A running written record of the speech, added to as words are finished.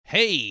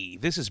Hey,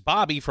 this is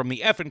Bobby from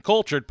the Effin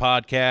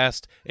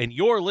podcast, and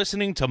you're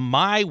listening to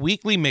my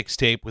weekly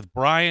mixtape with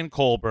Brian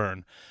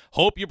Colburn.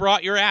 Hope you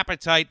brought your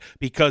appetite,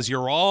 because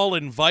you're all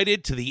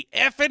invited to the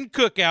Effin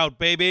Cookout,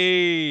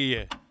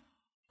 baby!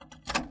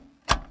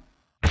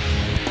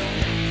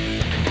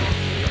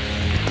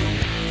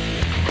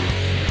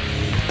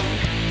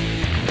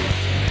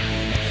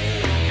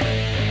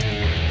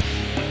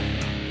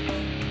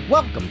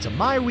 Welcome to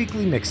My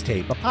Weekly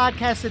Mixtape, a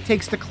podcast that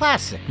takes the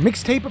classic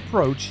mixtape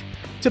approach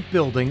to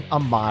building a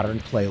modern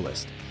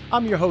playlist.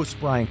 I'm your host,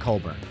 Brian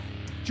Colburn.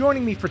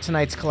 Joining me for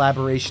tonight's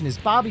collaboration is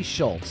Bobby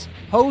Shultz,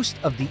 host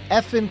of the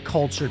Effin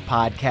Cultured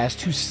podcast,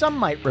 who some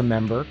might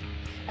remember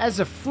as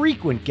a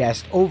frequent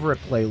guest over at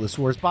Playlist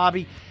Wars.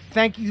 Bobby,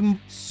 thank you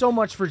so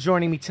much for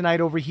joining me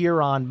tonight over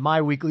here on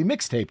My Weekly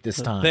Mixtape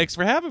this time. Thanks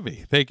for having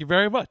me. Thank you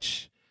very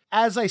much.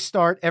 As I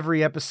start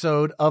every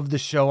episode of the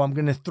show, I'm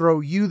going to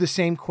throw you the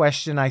same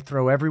question I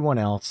throw everyone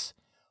else.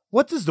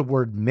 What does the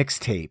word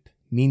mixtape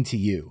mean to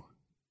you?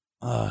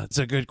 It's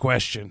a good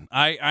question.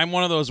 I'm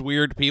one of those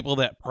weird people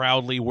that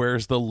proudly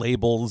wears the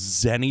label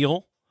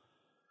Zennial.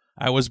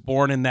 I was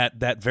born in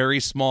that very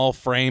small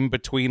frame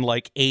between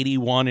like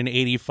 81 and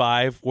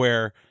 85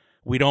 where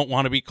we don't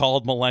want to be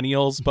called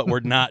millennials, but we're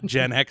not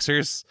Gen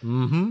Xers.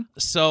 Mm-hmm.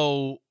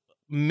 So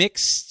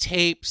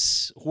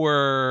mixtapes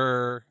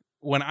were...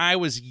 When I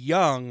was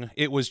young,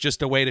 it was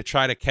just a way to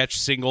try to catch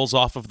singles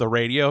off of the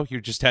radio. You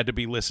just had to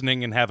be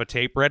listening and have a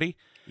tape ready.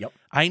 Yep.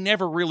 I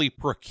never really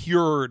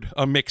procured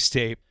a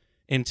mixtape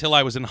until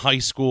I was in high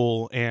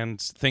school,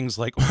 and things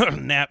like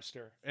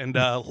Napster and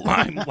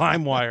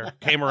LimeWire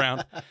came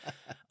around.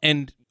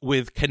 And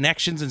with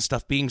connections and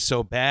stuff being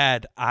so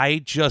bad, I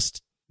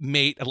just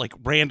made like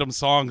random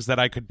songs that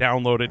I could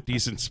download at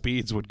decent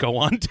speeds would go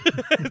on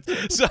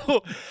to.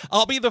 So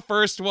I'll be the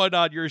first one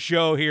on your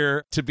show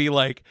here to be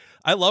like,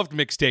 I loved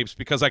mixtapes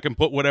because I can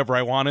put whatever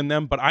I want in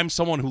them, but I'm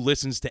someone who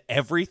listens to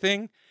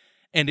everything,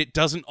 and it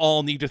doesn't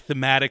all need to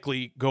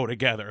thematically go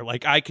together.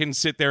 Like, I can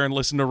sit there and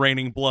listen to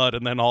Raining Blood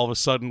and then all of a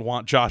sudden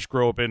want Josh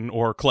Groban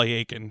or Clay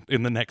Aiken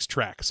in the next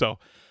track. So,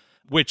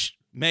 which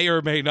may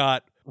or may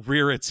not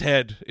rear its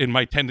head in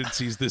my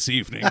tendencies this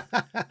evening.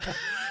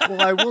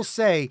 Well, I will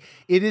say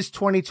it is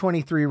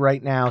 2023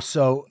 right now.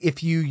 So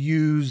if you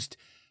used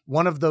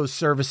one of those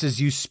services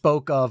you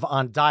spoke of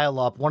on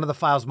dial-up, one of the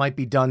files might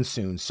be done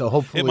soon. So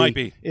hopefully it might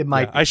be. It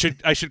might. Yeah,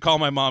 be. I should call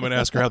my mom and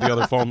ask her how the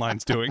other phone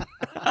line's doing.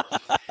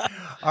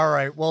 All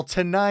right. Well,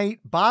 tonight,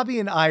 Bobby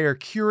and I are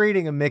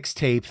curating a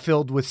mixtape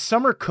filled with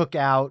summer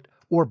cookout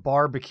or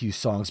barbecue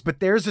songs. But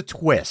there's a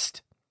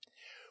twist.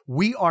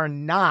 We are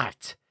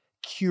not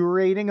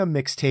curating a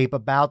mixtape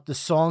about the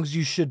songs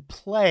you should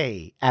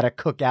play at a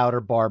cookout or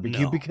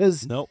barbecue,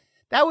 because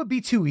that would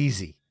be too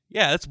easy.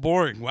 Yeah, that's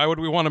boring. Why would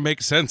we want to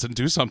make sense and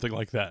do something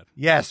like that?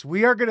 Yes,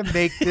 we are going to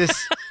make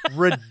this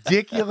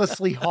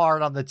ridiculously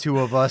hard on the two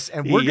of us,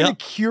 and we're going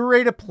to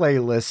curate a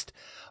playlist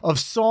of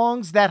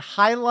songs that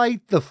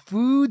highlight the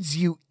foods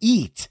you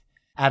eat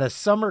at a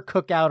summer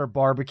cookout or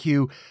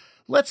barbecue.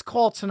 Let's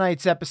call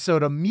tonight's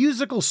episode a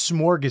musical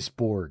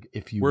smorgasbord,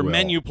 if you will. We're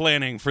menu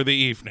planning for the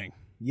evening.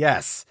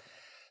 Yes.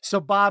 So,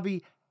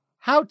 Bobby,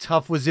 how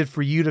tough was it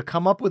for you to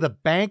come up with a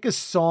bank of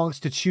songs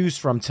to choose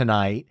from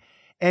tonight?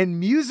 And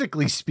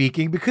musically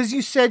speaking, because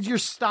you said your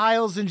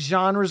styles and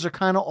genres are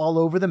kind of all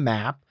over the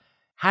map,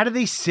 how do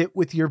they sit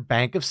with your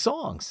bank of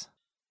songs?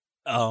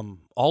 All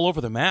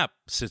over the map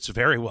sits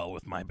very well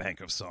with my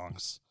bank of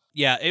songs.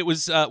 Yeah, it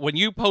was when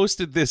you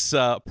posted this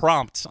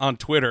prompt on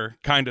Twitter,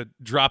 kind of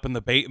dropping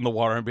the bait in the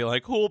water and be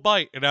like, who'll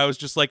bite? And I was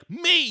just like,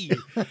 me!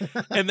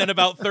 And then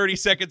about 30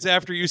 seconds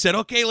after you said,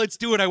 okay, let's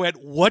do it, I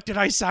went, what did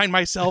I sign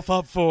myself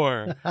up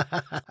for?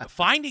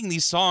 Finding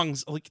these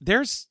songs, like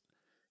there's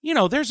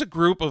a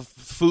group of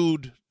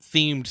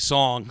food-themed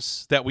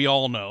songs that we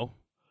all know.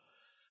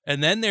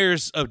 And then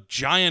there's a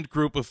giant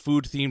group of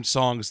food-themed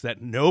songs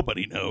that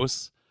nobody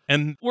knows.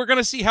 And we're going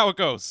to see how it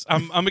goes.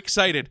 I'm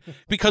excited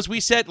because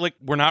we said, like,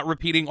 we're not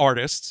repeating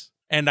artists.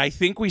 And I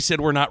think we said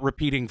we're not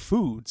repeating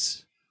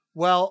foods.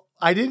 Well,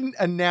 I didn't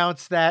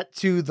announce that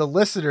to the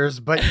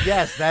listeners, but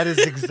yes, that is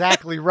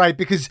exactly right.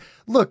 Because,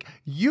 look,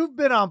 you've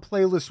been on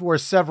Playlist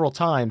Wars several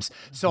times.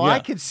 So I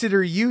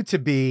consider you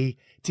to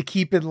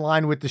keep in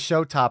line with the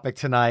show topic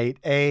tonight,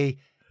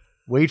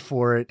 wait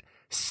for it,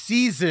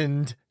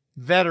 seasoned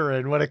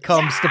veteran when it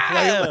comes to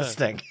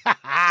playlisting.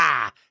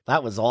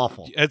 That was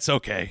awful. It's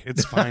okay.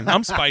 It's fine.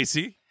 I'm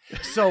spicy.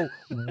 So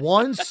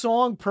one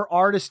song per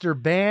artist or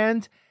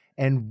band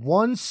and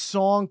one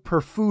song per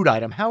food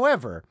item.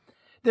 However,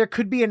 there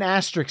could be an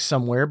asterisk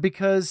somewhere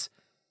because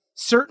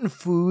certain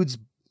foods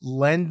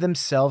lend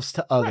themselves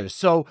to others. Right.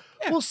 So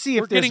we'll see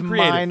if there's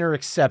minor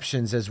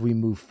exceptions as we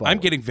move forward. I'm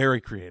getting very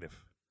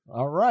creative.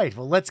 All right.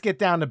 Well, let's get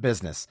down to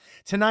business.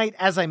 Tonight,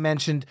 as I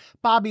mentioned,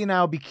 Bobby and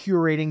I will be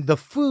curating the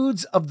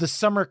foods of the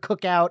summer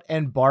cookout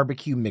and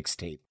barbecue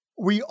mixtape.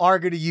 We are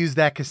going to use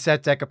that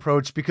cassette deck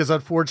approach because,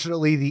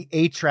 unfortunately, the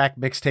 8-track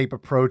mixtape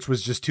approach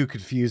was just too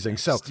confusing.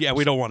 So, yeah,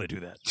 we don't want to do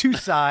that. 2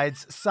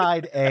 sides,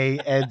 side A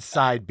and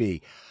side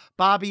B.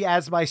 Bobby,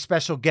 as my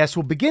special guest,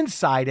 will begin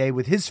side A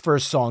with his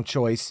first song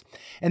choice,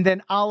 and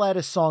then I'll add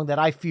a song that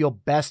I feel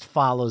best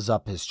follows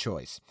up his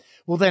choice.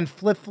 We'll then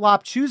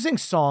flip-flop choosing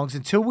songs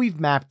until we've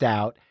mapped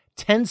out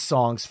 10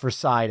 songs for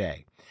side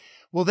A.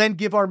 We'll then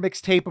give our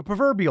mixtape a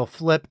proverbial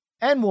flip,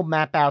 and we'll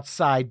map out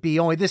side B,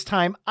 only this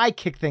time I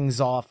kick things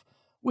off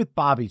with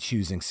Bobby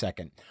choosing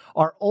second.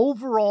 Our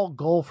overall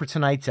goal for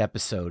tonight's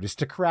episode is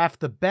to craft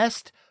the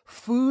best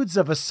foods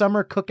of a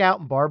summer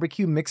cookout and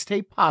barbecue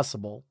mixtape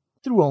possible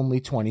through only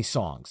 20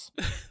 songs.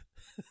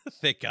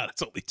 Thank God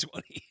it's only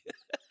 20.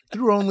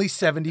 Through only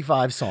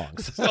 75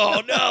 songs.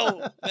 Oh,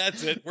 no.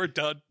 That's it. We're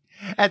done.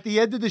 At the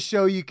end of the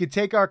show, you can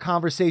take our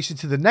conversation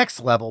to the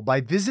next level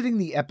by visiting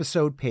the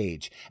episode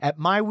page at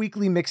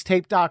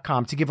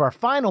myweeklymixtape.com to give our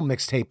final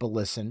mixtape a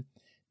listen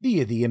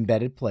via the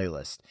embedded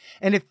playlist.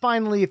 And if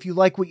you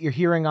like what you're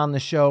hearing on the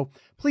show,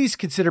 please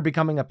consider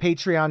becoming a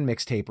Patreon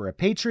mixtaper at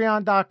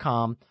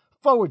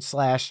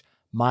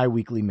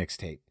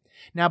patreon.com/myweeklymixtape.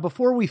 Now,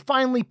 before we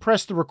finally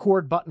press the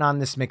record button on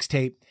this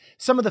mixtape,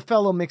 some of the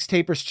fellow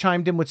mixtapers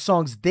chimed in with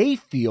songs they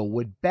feel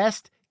would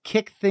best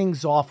kick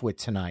things off with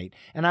tonight,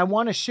 and I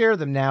want to share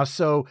them now.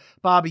 So,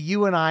 Bobby,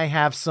 you and I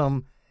have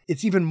some,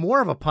 it's even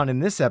more of a pun in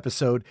this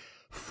episode,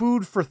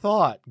 food for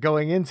thought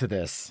going into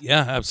this.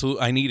 Yeah,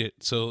 absolutely. I need it.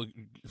 So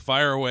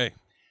fire away.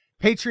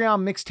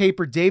 Patreon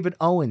mixtaper David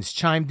Owens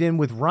chimed in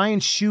with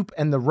Ryan Shoup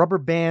and the Rubber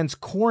Band's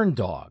Corn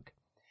Dog.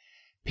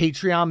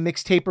 Patreon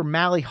mixtaper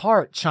Mally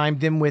Hart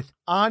chimed in with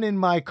On in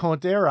My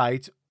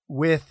Conterite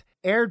with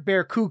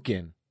Erdbeer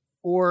Kuchen,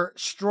 or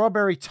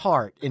Strawberry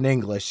Tart in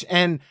English.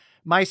 And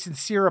my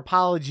sincere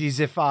apologies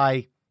if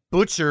I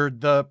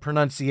butchered the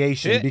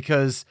pronunciation,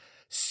 because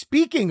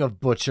speaking of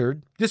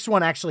butchered, this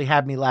one actually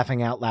had me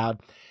laughing out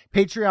loud.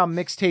 Patreon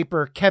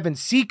mixtaper Kevin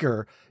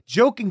Seeker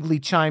jokingly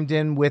chimed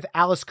in with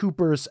Alice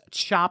Cooper's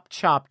Chop,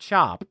 Chop,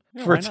 Chop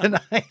for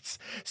tonight.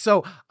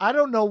 So I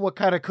don't know what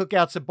kind of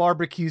cookouts and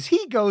barbecues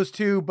he goes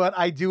to, but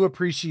I do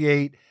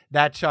appreciate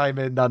that chime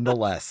in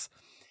nonetheless.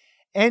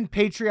 And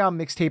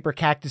Patreon mixtaper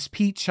Cactus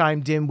Pete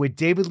chimed in with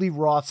David Lee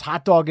Roth's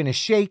Hot Dog in a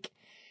Shake,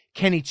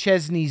 Kenny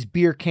Chesney's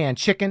Beer Can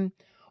Chicken,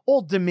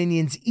 Old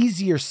Dominion's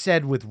Easier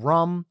Said with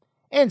Rum,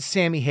 and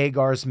Sammy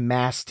Hagar's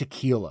Mass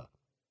Tequila.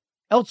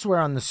 Elsewhere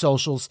on the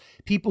socials,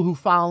 people who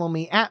follow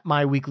me at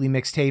My Weekly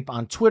Mixtape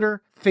on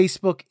Twitter,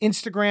 Facebook,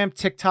 Instagram,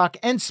 TikTok,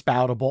 and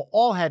Spoutable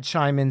all had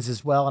chime-ins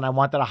as well, and I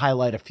wanted to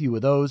highlight a few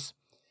of those.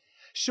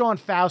 Sean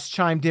Faust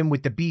chimed in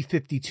with the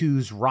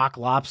B-52's Rock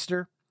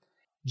Lobster.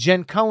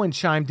 Jen Cohen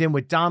chimed in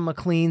with Don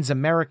McLean's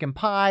American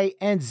Pie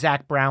and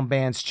Zach Brown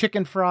Band's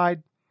Chicken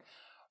Fried.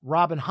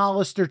 Robin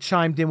Hollister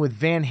chimed in with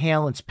Van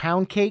Halen's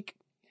Pound Cake.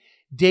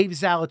 Dave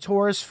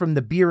Zalatoris from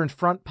the Beer in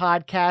Front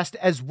podcast,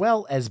 as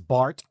well as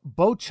Bart,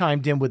 both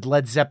chimed in with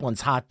Led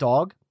Zeppelin's Hot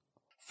Dog.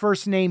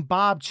 First Name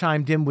Bob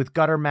chimed in with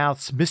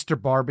Guttermouth's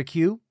Mr.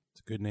 Barbecue. It's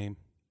a good name.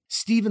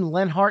 Stephen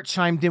Lenhart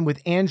chimed in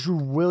with Andrew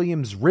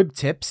Williams' Rib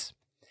Tips.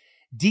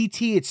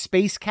 DT at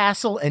Space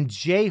Castle and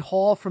Jay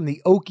Hall from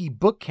the Okie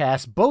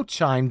Bookcast both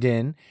chimed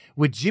in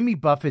with Jimmy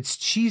Buffett's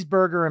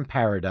Cheeseburger in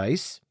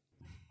Paradise.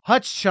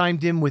 Hutch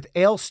chimed in with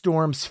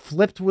Ailstorm's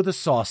Flipped with a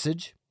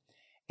Sausage.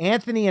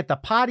 Anthony at the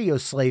Patio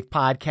Slave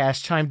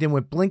podcast chimed in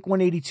with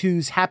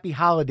Blink-182's Happy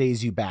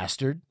Holidays, You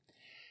Bastard.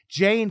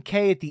 J and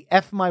K at the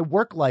F My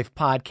Work Life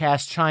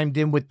podcast chimed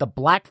in with the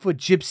Blackfoot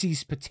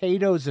Gypsies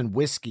Potatoes and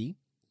Whiskey.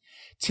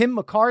 Tim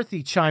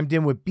McCarthy chimed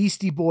in with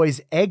Beastie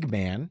Boys'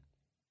 Eggman.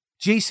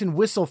 Jason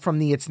Whistle from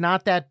the It's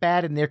Not That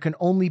Bad and There Can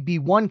Only Be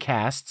One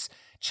casts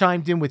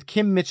chimed in with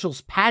Kim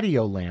Mitchell's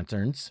Patio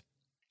Lanterns.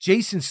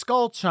 Jason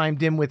Skull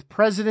chimed in with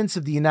Presidents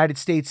of the United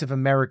States of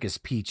America's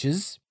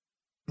Peaches.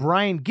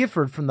 Brian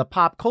Gifford from the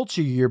Pop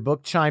Culture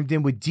Yearbook chimed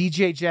in with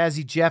DJ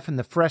Jazzy Jeff and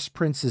the Fresh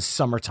Prince's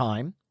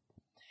Summertime.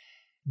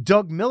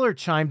 Doug Miller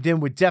chimed in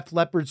with Def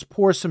Leppard's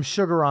Pour Some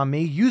Sugar on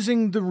Me,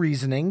 using the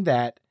reasoning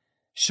that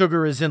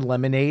sugar is in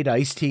lemonade,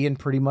 iced tea, and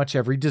pretty much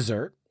every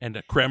dessert. And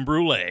a creme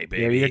brulee,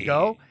 baby. There you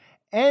go.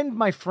 And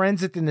my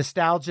friends at the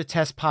Nostalgia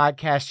Test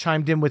podcast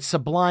chimed in with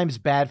Sublime's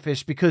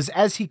Badfish because,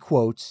 as he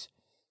quotes,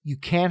 you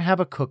can't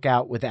have a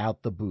cookout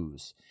without the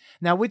booze.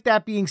 Now, with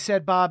that being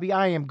said, Bobby,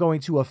 I am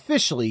going to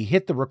officially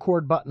hit the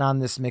record button on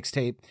this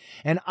mixtape,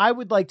 and I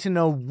would like to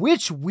know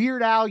which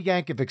Weird Al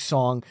Yankovic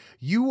song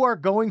you are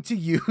going to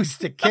use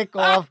to kick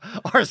off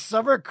our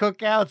summer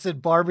cookouts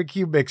and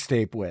barbecue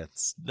mixtape with.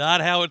 It's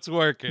not how it's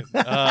working.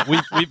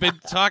 We've been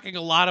talking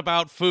a lot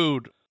about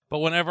food, but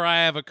whenever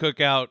I have a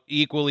cookout,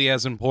 equally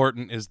as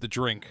important is the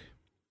drink.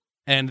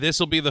 And this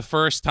will be the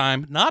first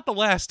time, not the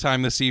last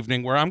time this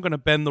evening, where I'm going to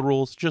bend the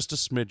rules just a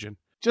smidgen.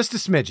 Just a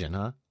smidgen,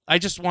 huh? I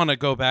just want to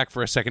go back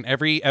for a second.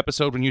 Every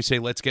episode when you say,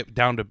 let's get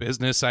down to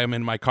business, I'm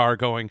in my car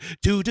going,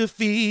 to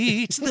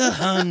defeat the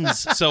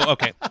Huns. So,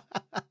 okay.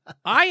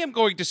 I am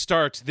going to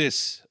start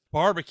this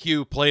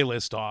barbecue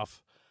playlist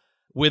off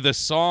with a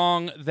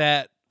song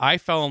that I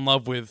fell in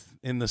love with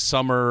in the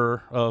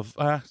summer of,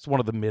 it's one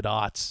of the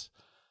mid-aughts.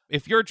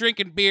 If you're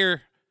drinking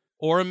beer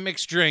or a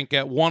mixed drink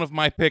at one of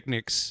my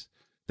picnics,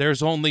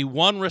 there's only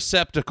one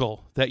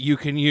receptacle that you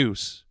can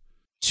use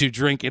to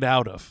drink it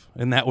out of,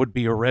 and that would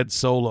be a red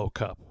Solo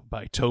cup.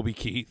 by Toby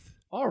Keith.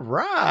 All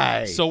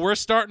right. So we're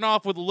starting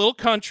off with a little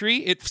country.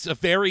 It's a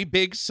very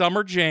big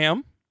summer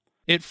jam.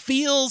 It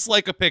feels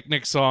like a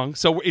picnic song,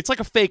 so it's like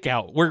a fake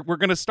out. We're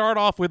going to start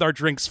off with our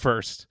drinks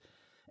first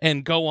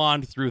and go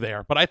on through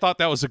there. But I thought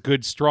that was a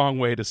good, strong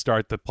way to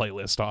start the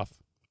playlist off.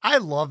 I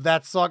love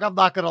that song. I'm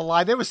not going to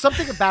lie. There was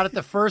something about it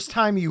the first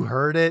time you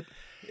heard it.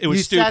 It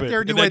was stupid, sat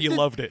there and then you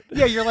loved it.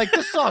 Yeah, you're like,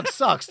 this song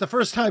sucks the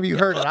first time you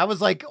heard it. I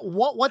was like,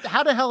 what?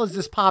 How the hell is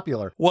this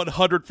popular?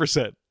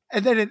 100%.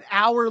 And then an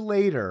hour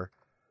later,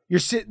 you're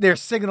sitting there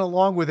singing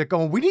along with it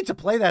going, we need to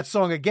play that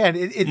song again.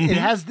 It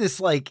has this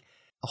like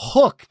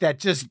hook that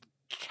just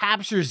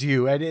captures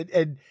you.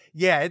 And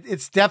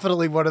it's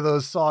definitely one of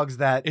those songs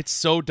that... It's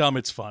so dumb,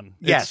 it's fun.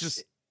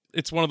 Yes.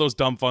 It's one of those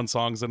dumb fun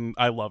songs, and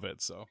I love it.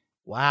 So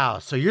wow.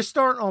 So you're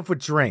starting off with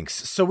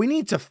drinks. So we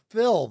need to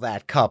fill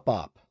that cup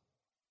up.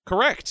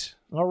 Correct.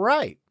 All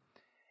right.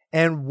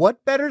 And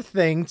what better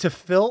thing to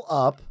fill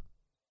up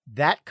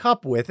that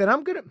cup with? And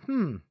I'm going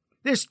to,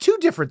 there's two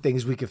different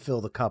things we could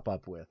fill the cup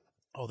up with.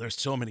 Oh, there's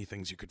so many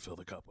things you could fill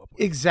the cup up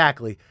with.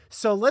 Exactly.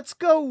 So let's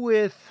go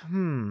with,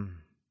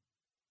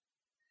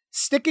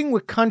 sticking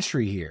with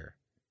country here,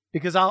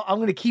 because I'm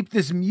going to keep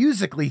this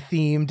musically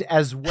themed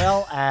as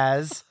well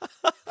as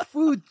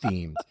food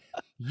themed.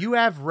 You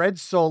have Red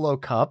Solo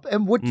Cup.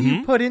 And what do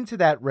you put into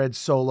that Red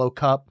Solo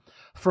Cup?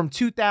 From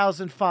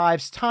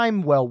 2005's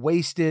Time Well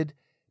Wasted,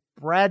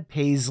 Brad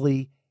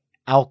Paisley,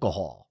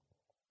 Alcohol.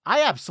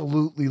 I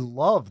absolutely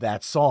love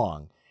that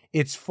song.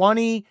 It's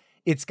funny.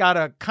 It's got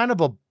a kind of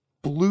a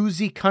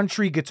bluesy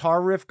country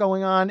guitar riff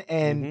going on.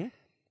 And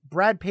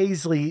Brad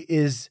Paisley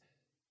is,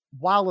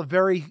 while a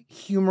very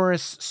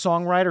humorous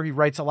songwriter, he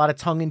writes a lot of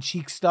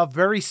tongue-in-cheek stuff,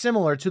 very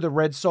similar to the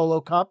Red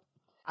Solo Cup.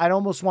 I'd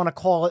almost want to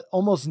call it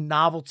almost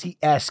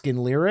novelty-esque in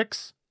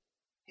lyrics.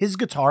 His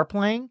guitar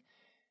playing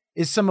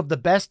is some of the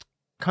best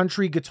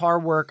country guitar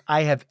work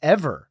I have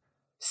ever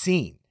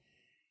seen.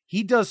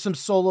 He does some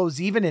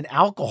solos even in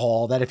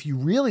Alcohol that if you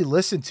really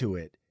listen to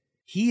it,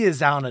 he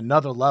is on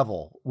another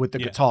level with the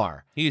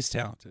guitar. He's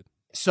talented.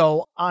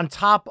 So on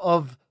top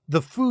of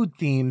the food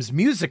themes,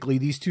 musically,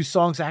 these two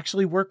songs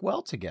actually work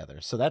well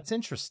together. So that's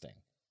interesting.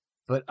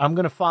 But I'm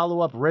going to follow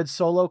up Red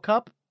Solo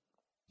Cup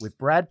with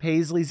Brad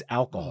Paisley's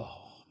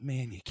Alcohol. Oh,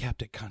 man, you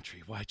kept it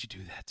country. Why'd you do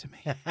that to me?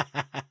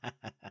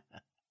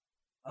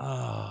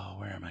 Oh,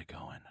 where am I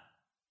going?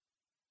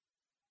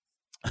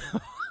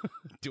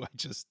 Do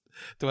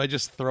I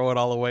just throw it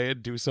all away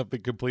and do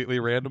something completely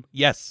random?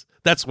 Yes,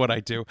 that's what I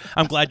do.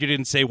 I'm glad you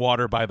didn't say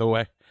Water, by the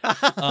way.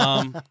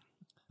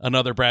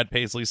 Another Brad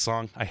Paisley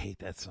song. I hate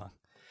that song.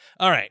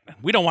 All right.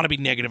 We don't want to be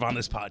negative on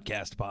this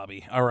podcast,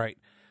 Bobby. All right.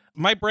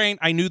 My brain,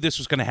 I knew this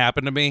was going to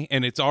happen to me,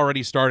 and it's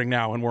already starting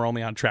now, and we're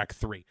only on track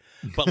 3.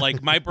 But,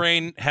 like, my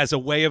brain has a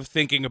way of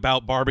thinking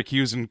about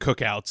barbecues and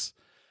cookouts.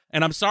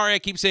 And I'm sorry I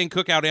keep saying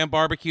cookout and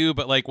barbecue,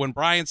 but, like, when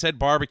Brian said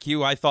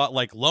barbecue, I thought,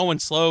 like, low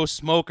and slow,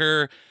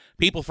 smoker.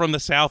 People from the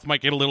South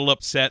might get a little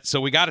upset, so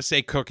we got to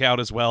say cookout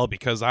as well,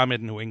 because I'm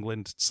in New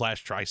England /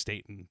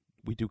 tri-state, and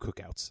we do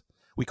cookouts.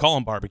 We call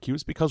them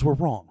barbecues because we're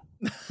wrong.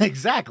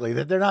 Exactly.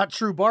 That they're not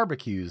true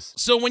barbecues.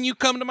 So when you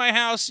come to my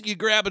house, you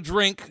grab a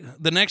drink.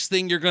 The next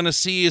thing you're going to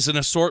see is an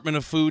assortment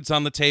of foods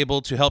on the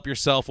table to help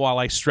yourself while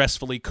I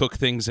stressfully cook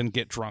things and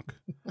get drunk.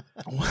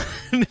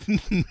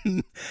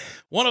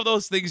 One of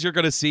those things you're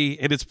going to see,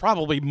 and it's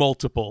probably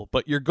multiple,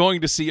 but you're going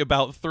to see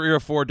about 3 or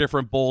 4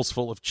 different bowls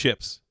full of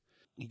chips.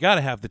 You got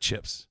to have the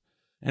chips.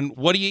 And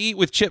what do you eat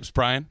with chips,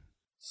 Brian?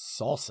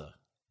 Salsa.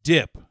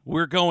 Dip.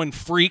 We're going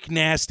freak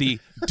nasty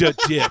dip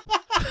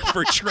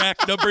for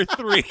track number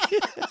 3.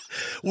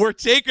 We're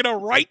taking a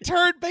right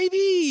turn,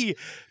 baby.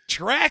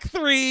 Track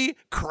 3,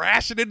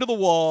 crashing into the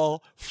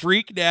wall.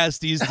 Freak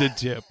nasty's the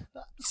dip.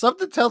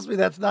 Something tells me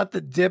that's not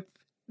the dip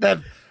that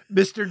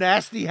Mr.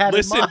 Nasty had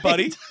in mind. Listen,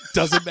 buddy,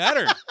 doesn't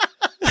matter.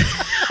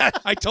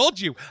 I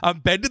told you, I'm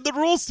bending the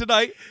rules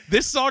tonight.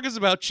 This song is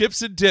about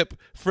chips and dip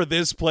for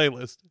this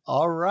playlist.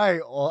 All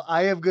right. Well,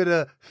 I am going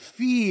to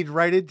feed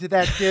right into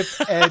that dip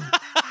and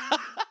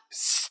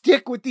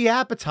stick with the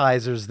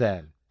appetizers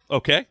then.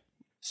 Okay.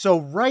 So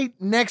right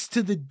next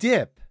to the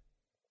dip,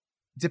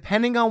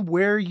 depending on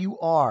where you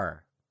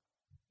are.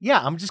 Yeah,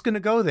 I'm just going to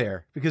go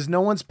there because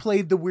no one's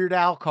played the Weird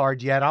Al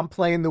card yet. I'm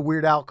playing the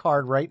Weird Al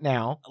card right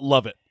now.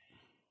 Love it.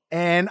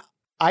 And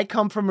I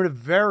come from a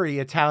very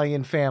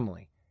Italian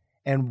family.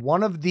 And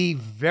one of the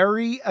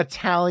very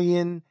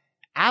Italian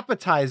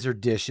appetizer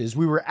dishes,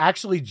 we were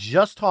actually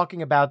just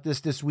talking about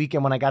this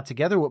weekend when I got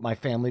together with my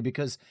family,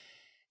 because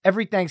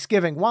every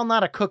Thanksgiving, while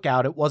not a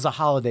cookout, it was a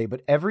holiday,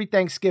 but every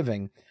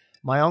Thanksgiving,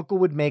 my uncle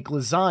would make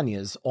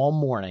lasagnas all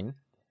morning,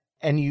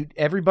 and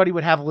everybody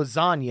would have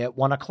lasagna at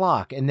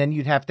 1:00, and then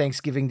you'd have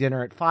Thanksgiving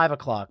dinner at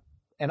 5:00.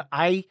 And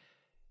I,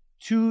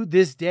 to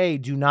this day,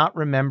 do not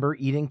remember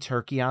eating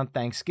turkey on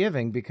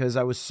Thanksgiving because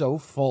I was so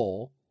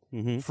full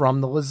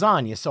from the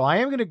lasagna. So I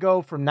am going to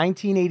go from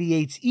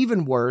 1988's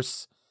Even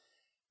Worse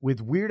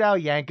with Weird Al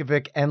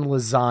Yankovic and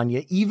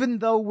lasagna. Even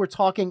though we're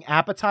talking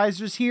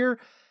appetizers here,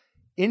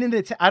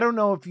 I don't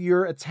know if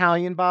you're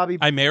Italian, Bobby.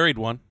 I married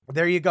one.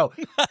 There you go.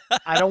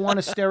 I don't want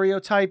to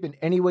stereotype in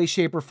any way,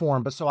 shape, or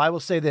form, but so I will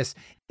say this.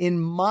 In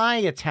my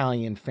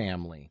Italian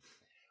family,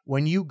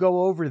 when you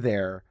go over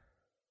there,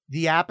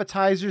 the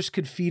appetizers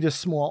could feed a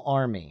small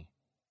army.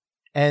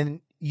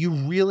 And you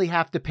really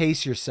have to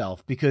pace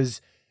yourself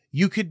because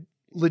you could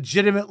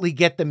legitimately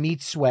get the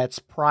meat sweats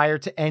prior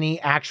to any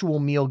actual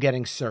meal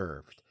getting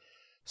served.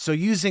 So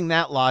using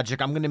that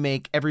logic, I'm going to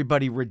make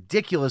everybody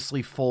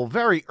ridiculously full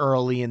very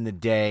early in the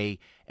day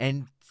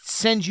and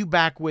send you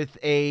back with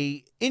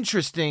a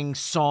interesting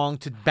song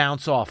to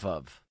bounce off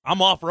of.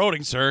 I'm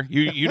off-roading, sir.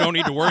 You don't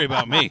need to worry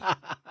about me.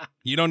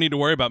 You don't need to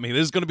worry about me.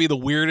 This is going to be the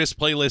weirdest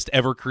playlist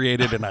ever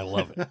created, and I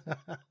love it.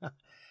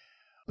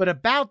 But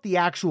about the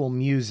actual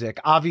music,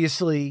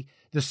 obviously,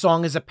 the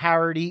song is a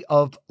parody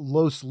of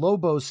Los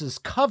Lobos'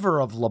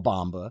 cover of La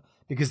Bamba,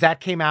 because that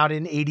came out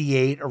in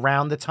 '88,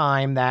 around the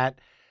time that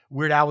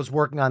Weird Al was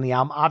working on the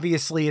album.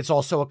 Obviously, it's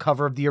also a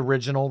cover of the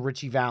original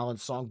Ritchie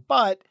Valens song,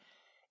 but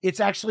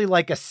it's actually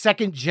like a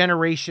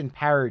second-generation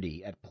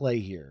parody at play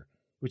here,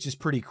 which is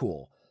pretty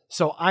cool.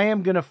 So I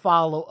am going to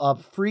follow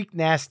up Freak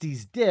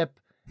Nasty's Dip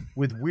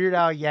with Weird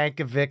Al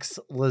Yankovic's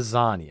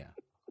Lasagna.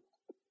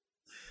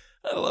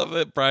 I love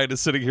it. Brian is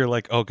sitting here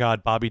like, oh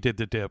God, Bobby did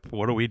the dip.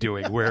 What are we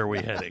doing? Where are we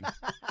heading?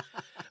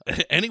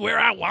 Anywhere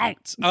I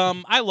want.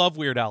 I love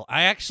Weird Al.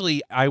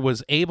 I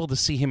was able to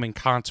see him in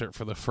concert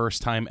for the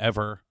first time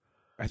ever.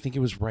 I think it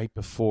was right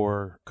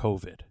before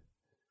COVID.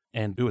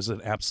 And it was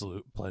an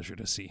absolute pleasure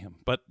to see him.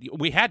 But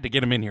we had to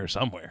get him in here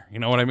somewhere. You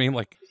know what I mean?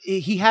 Like,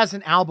 he has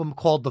an album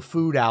called The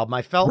Food Album.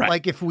 I felt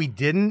like if we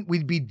didn't,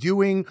 we'd be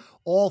doing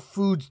all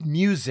food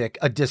music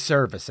a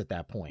disservice at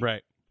that point.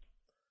 Right.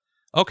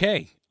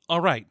 Okay.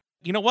 All right.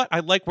 You know what? I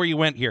like where you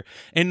went here.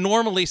 And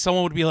normally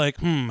someone would be like,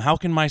 how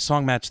can my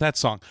song match that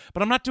song?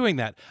 But I'm not doing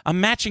that.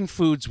 I'm matching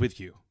foods with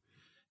you.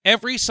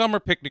 Every summer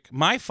picnic,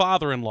 my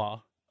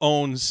father-in-law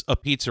owns a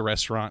pizza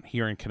restaurant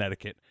here in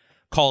Connecticut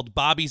called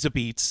Bobby's a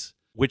Beats,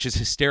 which is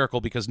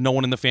hysterical because no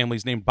one in the family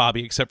is named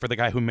Bobby except for the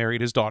guy who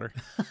married his daughter.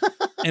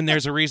 And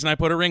there's a reason I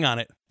put a ring on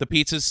it. The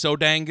pizza's so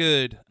dang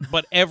good.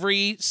 But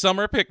every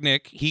summer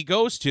picnic he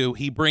goes to,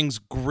 he brings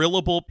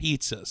grillable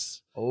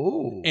pizzas.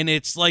 Oh. And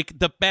it's like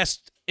the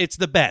best. It's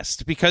the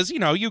best because, you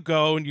know, you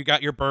go and you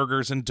got your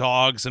burgers and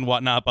dogs and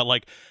whatnot, but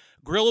like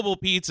grillable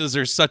pizzas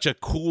are such a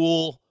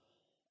cool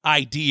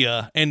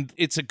idea. And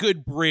it's a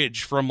good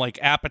bridge from like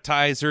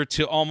appetizer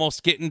to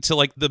almost getting to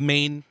like the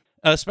main,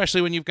 especially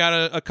when you've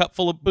got a cup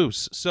full of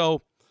booze.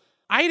 So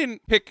I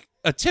didn't pick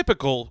a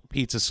typical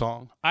pizza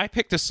song. I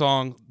picked a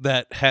song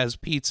that has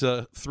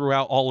pizza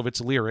throughout all of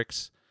its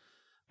lyrics.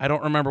 I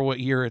don't remember what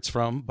year it's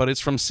from, but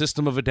it's from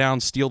System of a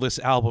Down, Steal This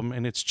Album,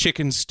 and it's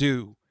Chicken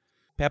Stew.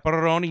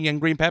 Pepperoni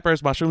and green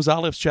peppers, mushrooms,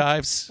 olives,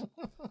 chives.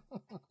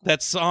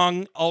 That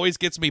song always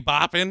gets me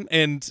bopping,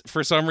 and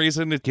for some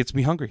reason, it gets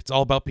me hungry. It's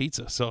all about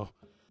pizza. So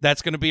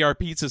that's going to be our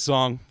pizza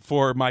song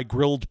for my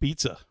grilled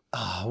pizza.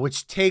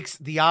 Which takes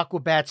the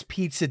Aquabats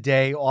Pizza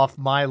Day off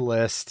my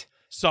list.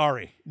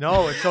 Sorry.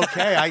 No, it's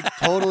okay. I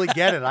totally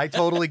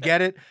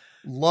get it.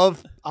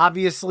 Love,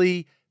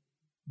 obviously,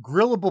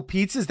 grillable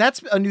pizzas.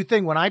 That's a new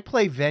thing. When I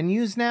play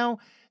venues now,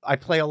 I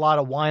play a lot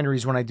of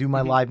wineries when I do my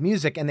live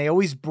music, and they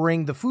always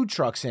bring the food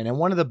trucks in. And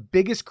one of the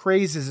biggest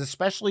crazes,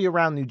 especially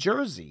around New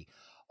Jersey,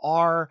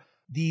 are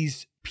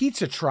these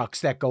pizza trucks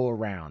that go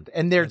around.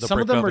 And some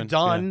of them are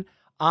done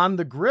on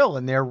the grill,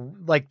 and they're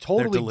like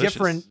totally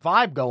different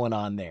vibe going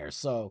on there.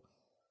 So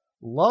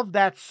love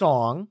that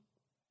song.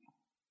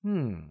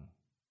 Scrolling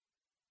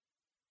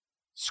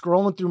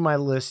through my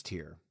list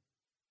here.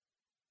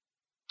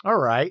 All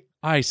right.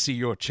 I see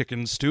your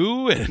chicken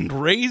stew and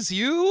raise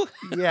you.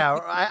 Yeah,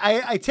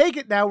 I take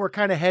it now we're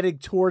kind of heading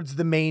towards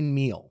the main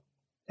meal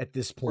at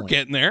this point.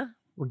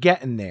 We're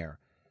getting there.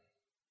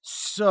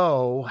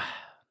 So,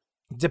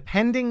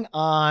 depending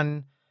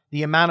on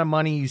the amount of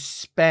money you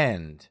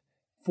spend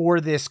for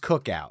this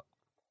cookout,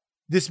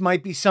 this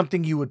might be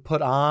something you would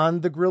put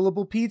on the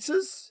grillable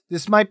pizzas.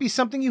 This might be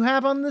something you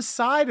have on the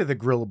side of the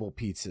grillable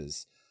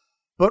pizzas.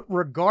 But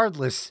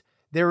regardless,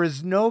 there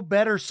is no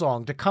better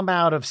song to come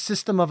out of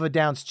System of a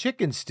Down's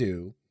Chicken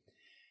Stew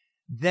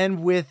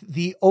than with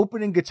the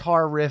opening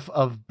guitar riff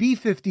of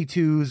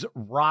B-52's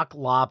Rock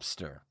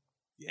Lobster.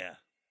 Yeah.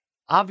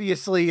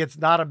 Obviously, it's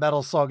not a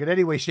metal song in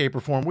any way, shape,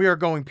 or form. We are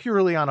going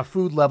purely on a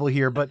food level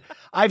here, but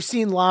I've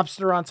seen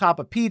lobster on top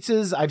of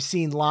pizzas. I've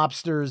seen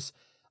lobsters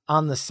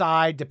on the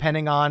side,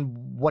 depending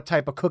on what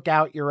type of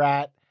cookout you're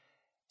at.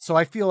 So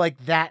I feel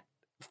like that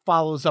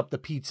follows up the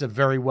pizza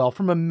very well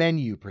from a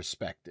menu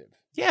perspective.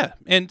 Yeah,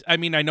 and I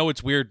mean, I know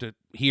it's weird to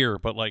hear,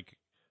 but like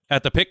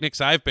at the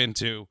picnics I've been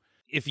to,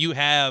 if you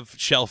have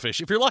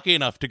shellfish, if you're lucky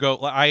enough to go,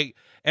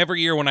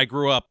 every year when I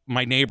grew up,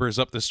 my neighbors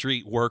up the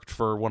street worked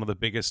for one of the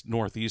biggest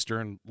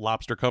northeastern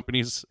lobster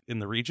companies in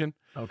the region.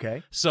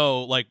 Okay.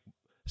 So like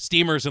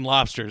steamers and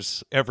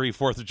lobsters every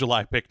 4th of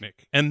July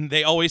picnic, and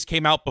they always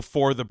came out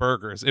before the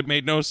burgers. It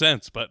made no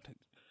sense, but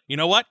you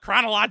know what?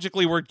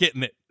 Chronologically, we're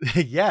getting it.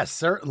 Yes,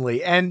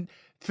 certainly. And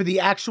for the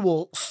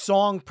actual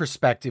song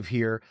perspective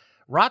here,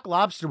 Rock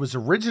Lobster was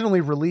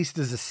originally released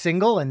as a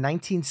single in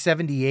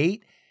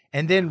 1978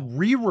 and then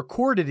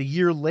re-recorded a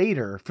year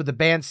later for the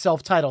band's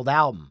self-titled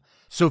album.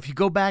 So if you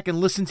go back and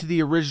listen to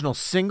the original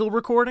single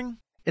recording,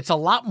 it's a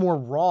lot more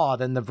raw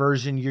than the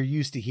version you're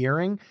used to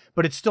hearing,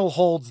 but it still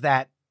holds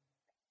that,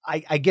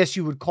 I guess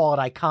you would call it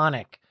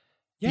iconic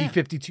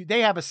B-52.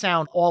 They have a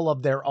sound all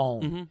of their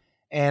own. Mm-hmm.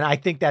 And I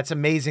think that's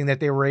amazing that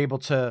they were able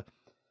to,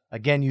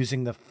 again,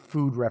 using the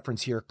food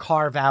reference here,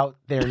 carve out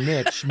their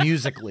niche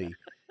musically.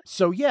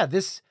 So yeah,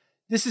 this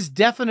is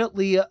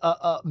definitely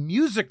a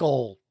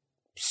musical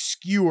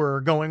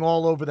skewer going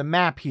all over the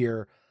map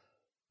here.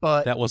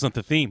 But that wasn't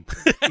the theme.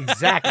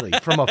 Exactly.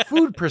 From a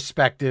food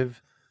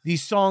perspective,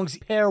 these songs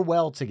pair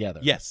well together.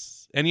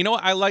 Yes. And you know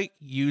what? I like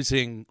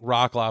using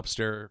Rock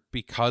Lobster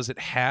because it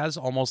has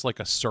almost like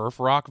a surf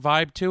rock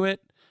vibe to it.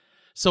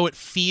 So it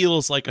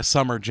feels like a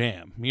summer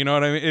jam. You know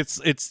what I mean?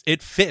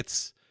 It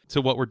fits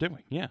to what we're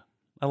doing. Yeah.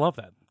 I love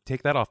that.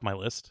 Take that off my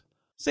list.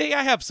 See,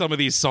 I have some of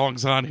these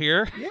songs on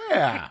here.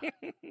 Yeah.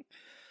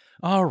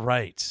 All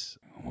right.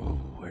 Ooh,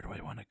 where do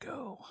I want to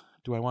go?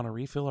 Do I want to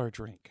refill our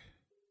drink?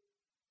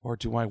 Or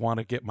do I want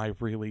to get my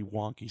really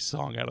wonky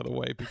song out of the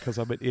way because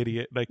I'm an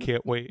idiot and I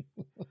can't wait?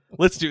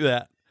 Let's do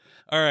that.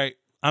 All right.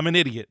 I'm an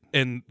idiot,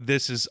 and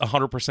this is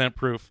 100%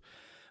 proof.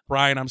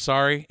 Brian, I'm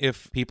sorry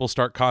if people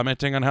start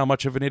commenting on how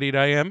much of an idiot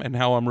I am and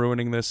how I'm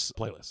ruining this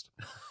playlist.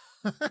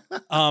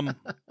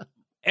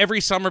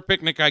 Every summer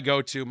picnic I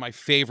go to, my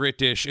favorite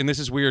dish, and this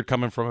is weird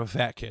coming from a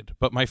fat kid,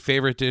 but my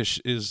favorite dish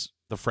is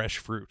the fresh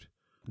fruit.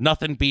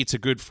 Nothing beats a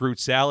good fruit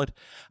salad.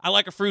 I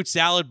like a fruit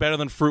salad better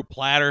than fruit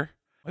platter.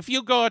 If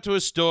you go out to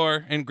a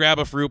store and grab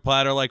a fruit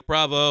platter, like,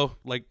 bravo,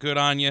 like, good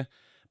on you.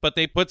 But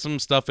they put some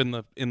stuff in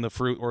the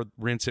fruit or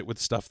rinse it with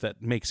stuff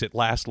that makes it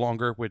last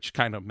longer, which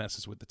kind of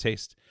messes with the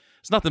taste.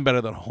 It's nothing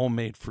better than a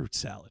homemade fruit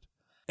salad.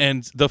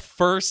 And the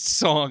first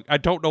song, I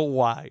don't know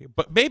why,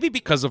 but maybe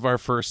because of our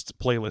first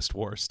playlist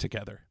wars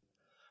together.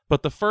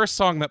 But the first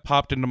song that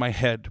popped into my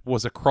head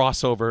was a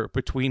crossover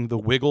between the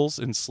Wiggles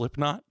and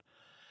Slipknot.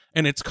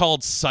 And it's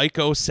called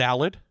Psycho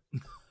Salad.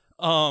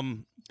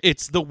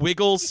 It's the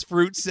Wiggles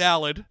fruit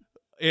salad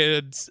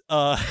and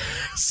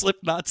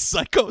Slipknot's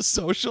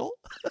Psychosocial.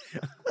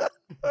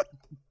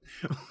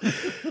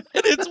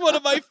 And it's one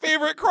of my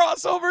favorite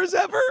crossovers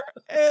ever.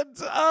 And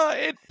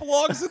it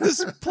belongs in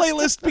this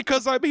playlist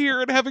because I'm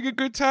here and having a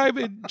good time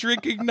and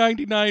drinking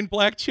 99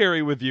 Black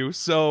Cherry with you.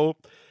 So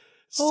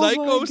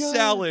Psycho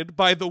Salad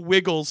by the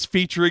Wiggles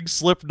featuring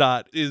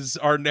Slipknot is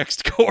our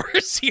next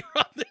course here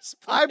on this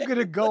podcast. I'm going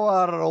to go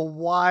out on a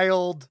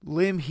wild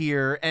limb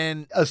here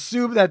and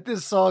assume that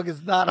this song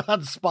is not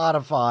on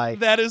Spotify.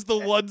 That is the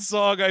one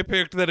song I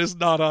picked that is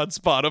not on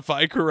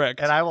Spotify,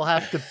 correct. And I will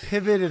have to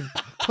pivot and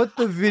put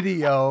the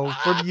video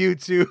from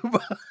YouTube.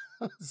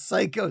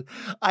 Psycho.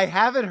 I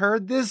haven't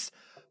heard this,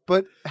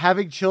 but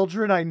having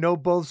children, I know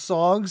both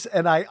songs,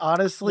 and I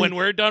honestly... When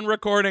we're done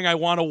recording, I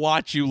want to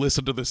watch you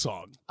listen to this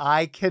song.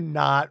 I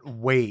cannot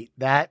wait.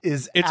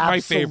 It's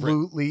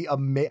absolutely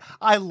amazing.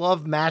 I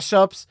love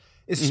mashups,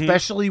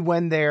 especially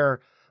when they're,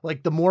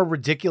 like, the more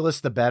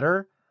ridiculous, the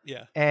better.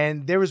 Yeah.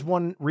 And there was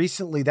one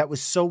recently that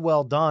was so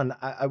well done.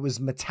 I was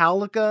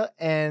Metallica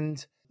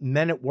and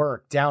Men at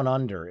Work, Down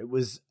Under. It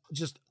was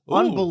just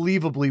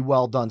unbelievably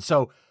well done.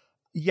 So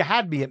you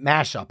had me at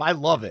mashup. I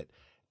love it.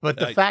 But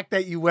the fact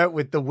that you went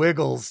with the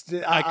Wiggles,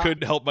 I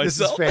couldn't help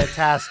myself. This is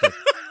fantastic.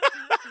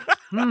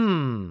 How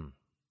am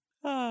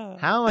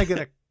I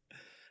going to...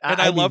 And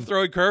I love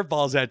throwing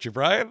curveballs at you,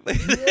 Brian.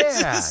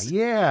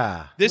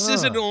 Yeah. This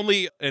isn't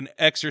only an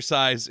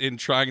exercise in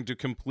trying to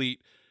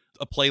complete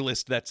a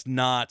playlist that's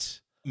not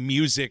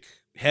music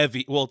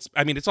heavy. Well,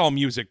 it's all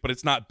music, but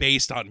it's not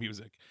based on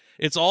music.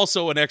 It's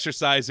also an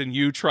exercise in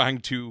you trying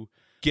to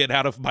get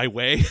out of my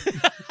way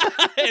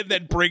and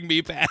then bring me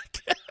back.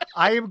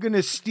 I am going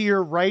to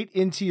steer right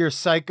into your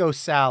Psycho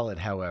Salad,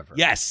 however.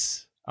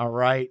 Yes. All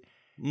right.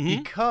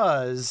 Mm-hmm.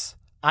 Because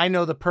I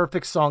know the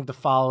perfect song to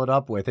follow it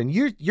up with. And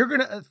you're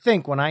going to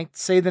think when I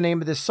say the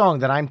name of this song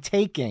that I'm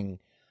taking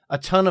a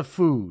ton of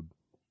food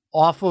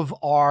off of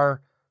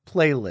our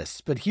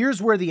playlist. But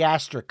here's where the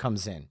asterisk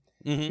comes in.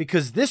 Mm-hmm.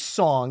 Because this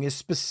song is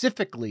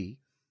specifically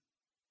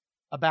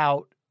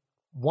about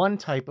one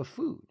type of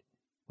food.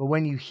 But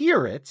when you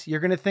hear it, you're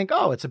going to think,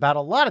 it's about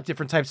a lot of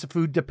different types of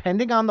food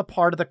depending on the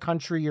part of the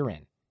country you're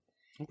in.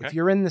 Okay. If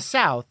you're in the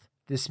South,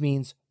 this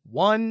means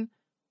one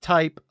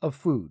type of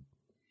food.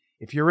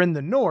 If you're in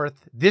the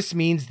North, this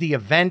means the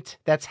event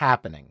that's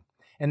happening.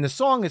 And the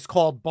song is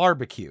called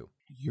Barbecue.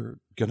 You're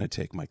going to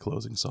take my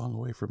closing song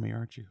away from me,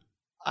 aren't you?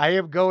 I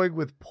am going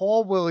with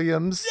Paul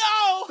Williams.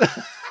 No!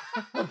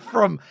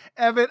 From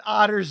Emmett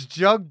Otter's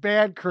Jug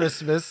Band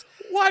Christmas.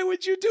 Why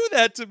would you do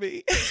that to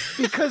me?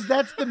 Because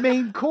that's the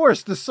main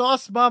course. The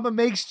sauce Mama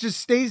makes just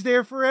stays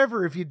there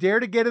forever if you dare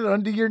to get it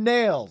under your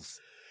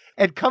nails.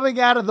 And coming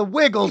out of the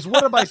Wiggles,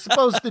 what am I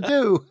supposed to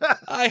do?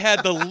 I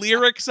had the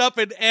lyrics up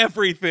and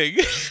everything.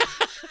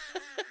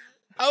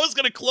 I was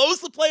going to close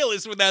the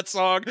playlist with that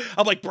song.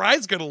 I'm like,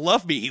 Brian's going to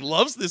love me. He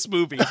loves this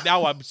movie.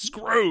 Now I'm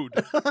screwed.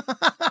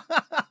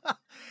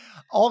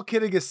 All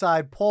kidding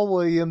aside, Paul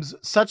Williams,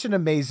 such an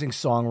amazing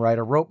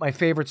songwriter, wrote my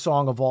favorite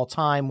song of all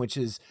time, which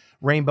is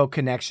Rainbow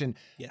Connection.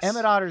 Yes.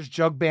 Emmett Otter's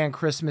Jug Band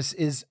Christmas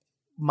is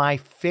my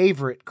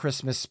favorite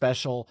Christmas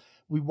special.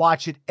 We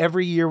watch it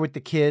every year with the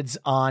kids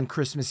on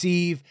Christmas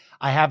Eve.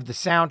 I have the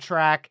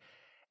soundtrack.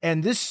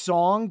 And this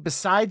song,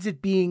 besides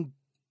it being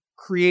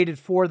created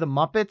for the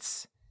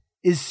Muppets,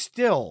 is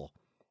still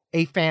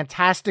a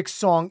fantastic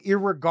song,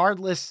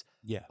 irregardless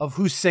of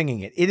who's singing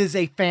it. It is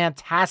a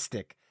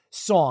fantastic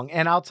song.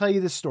 And I'll tell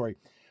you this story.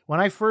 When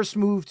I first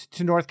moved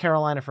to North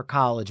Carolina for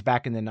college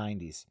back in the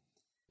 90s,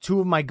 two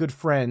of my good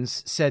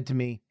friends said to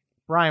me,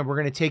 Brian, we're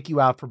going to take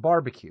you out for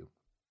barbecue.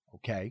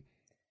 Okay.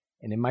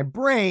 And in my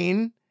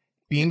brain,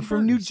 being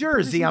from New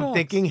Jersey, I'm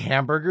thinking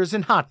hamburgers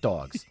and hot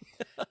dogs.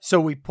 So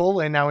we pull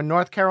in. Now in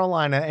North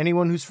Carolina,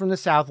 anyone who's from the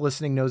South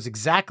listening knows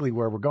exactly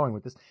where we're going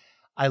with this.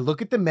 I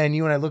look at the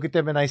menu and I look at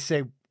them and I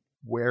say,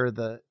 where are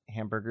the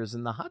hamburgers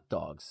and the hot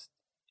dogs?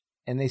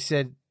 And they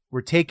said,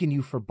 we're taking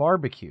you for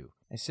barbecue.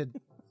 I said,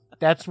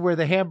 that's where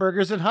the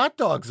hamburgers and hot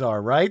dogs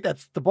are, right?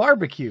 That's the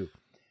barbecue.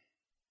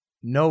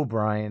 No,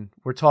 Brian,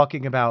 we're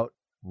talking about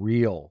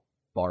real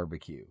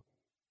barbecue.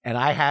 And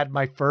I had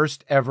my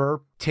first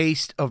ever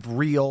taste of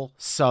real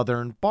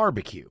Southern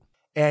barbecue.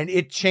 And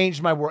it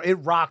changed my world. It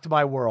rocked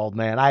my world,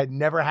 man. I had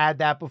never had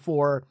that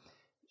before.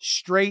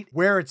 Straight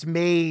where it's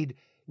made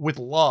with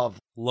love.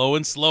 Low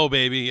and slow,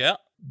 baby. Yeah.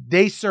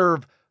 They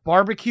serve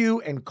barbecue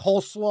and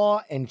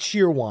coleslaw and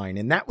cheerwine,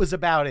 and that was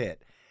about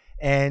it.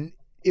 And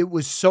it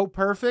was so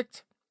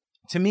perfect.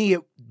 To me,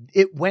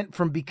 it went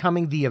from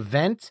becoming the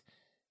event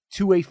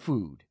to a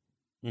food.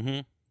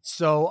 Mm-hmm.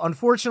 So,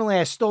 unfortunately,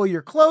 I stole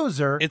your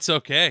closer. It's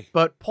okay.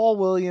 But Paul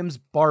Williams,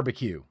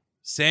 Barbecue.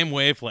 Same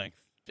wavelength.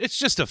 It's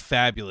just a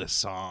fabulous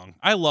song.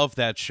 I love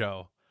that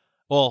show.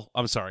 Well,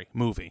 I'm sorry,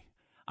 movie.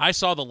 I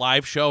saw the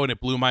live show and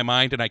it blew my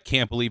mind, and I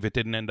can't believe it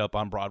didn't end up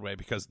on Broadway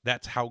because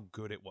that's how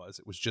good it was.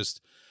 It was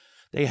just,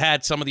 they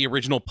had some of the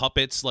original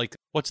puppets, like,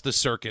 what's the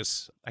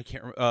circus? I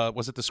can't remember.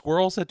 Was it the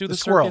squirrels that do the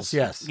circus? Squirrels,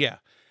 yes. Yeah.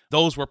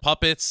 Those were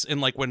puppets,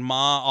 and like when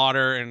Ma,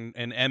 Otter,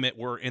 and Emmett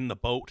were in the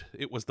boat,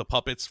 it was the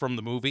puppets from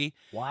the movie.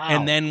 Wow.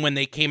 And then when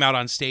they came out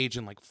on stage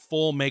in like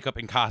full makeup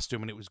and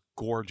costume, and it was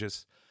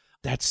gorgeous.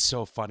 That's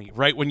so funny.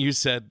 Right when you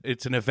said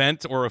it's an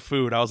event or a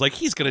food, I was like,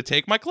 he's going to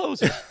take my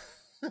closer.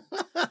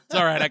 It's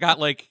all right. I got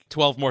like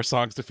 12 more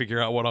songs to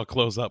figure out what I'll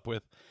close up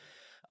with.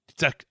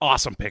 It's an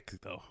awesome pick,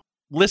 though.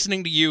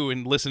 Listening to you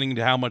and listening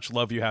to how much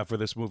love you have for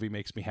this movie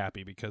makes me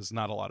happy because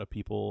not a lot of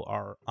people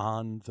are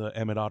on the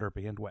Emmett Otter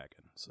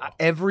bandwagon. So.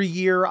 Every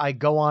year I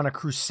go on a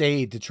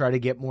crusade to try to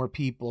get more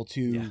people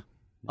to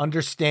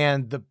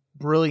understand the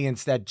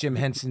brilliance that Jim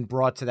Henson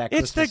brought to that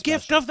Christmas It's the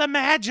gift special. of the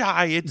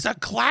Magi. It's a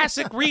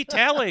classic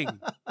retelling.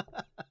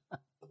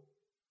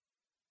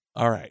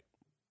 All right.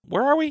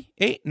 Where are we?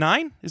 8,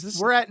 9? Is this?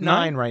 We're at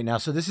 9 right now.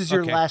 So this is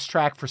your last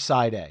track for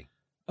side A.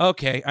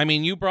 Okay. I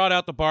mean, you brought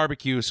out the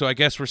barbecue, so I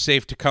guess we're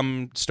safe to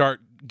come start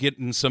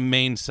getting some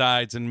main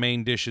sides and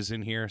main dishes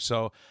in here.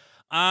 So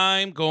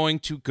I'm going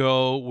to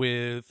go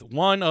with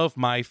one of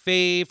my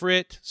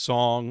favorite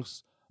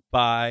songs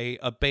by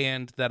a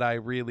band that I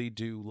really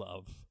do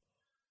love.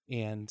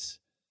 And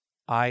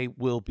I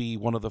will be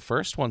one of the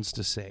first ones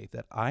to say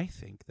that I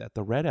think that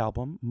the Red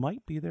Album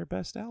might be their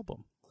best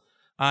album.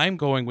 I'm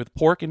going with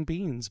Pork and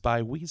Beans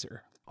by Weezer.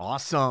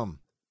 Awesome.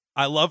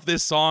 I love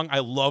this song. I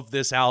love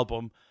this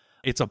album.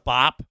 It's a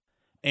bop.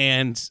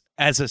 And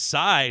as a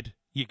side,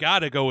 you got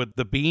to go with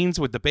the beans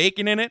with the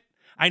bacon in it.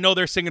 I know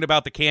they're singing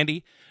about the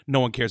candy.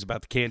 No one cares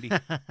about the candy.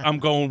 I'm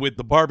going with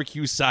the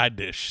barbecue side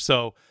dish.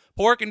 So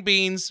Pork and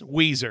Beans,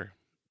 Weezer.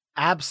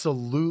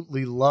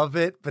 Absolutely love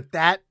it. But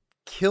that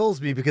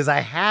kills me because I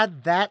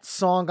had that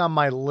song on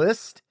my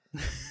list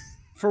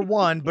for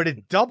one, but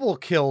it double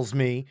kills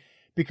me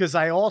because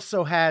I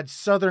also had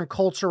Southern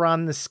Culture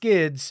on the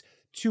Skids,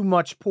 Too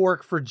Much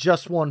Pork for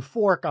Just One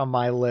Fork on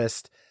my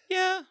list.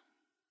 Yeah.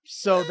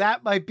 So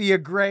that might be a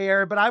gray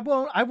area, but I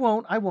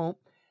won't.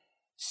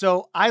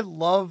 So I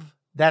love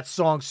that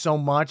song so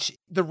much.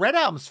 The Red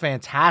Album's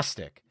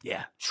fantastic.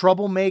 Yeah.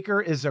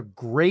 Troublemaker is a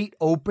great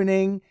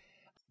opening.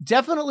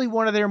 Definitely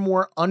one of their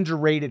more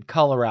underrated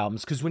Color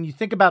albums, because when you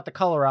think about the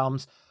Color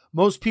albums,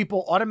 most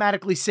people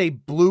automatically say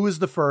Blue is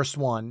the first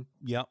one.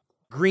 Yep.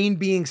 Green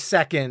being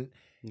second.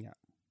 Yeah.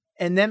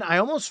 And then I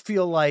almost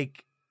feel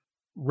like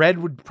Red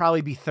would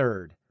probably be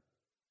third.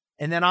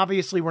 And then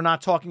obviously we're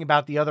not talking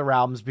about the other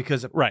albums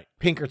because of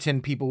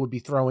Pinkerton people would be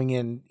throwing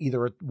in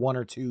either a 1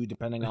 or 2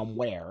 depending on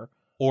where.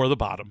 Or the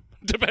bottom,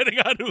 depending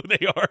on who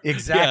they are.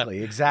 Exactly.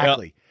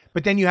 Yeah.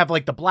 But then you have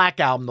like the Black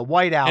Album, the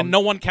White Album. And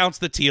no one counts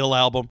the Teal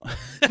album.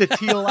 The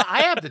Teal,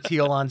 I have the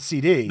Teal on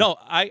CD. No,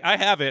 I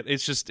have it.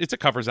 It's just, it's a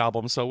covers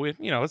album. So,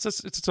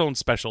 it's its own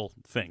special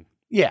thing.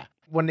 Yeah.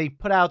 When they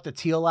put out the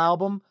Teal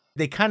album,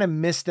 they kind of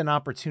missed an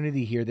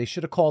opportunity here. They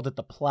should have called it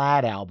the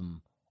Plaid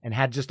album and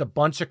had just a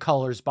bunch of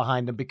colors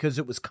behind them because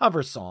it was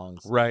cover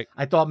songs. Right.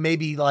 I thought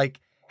maybe like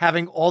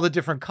having all the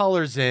different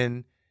colors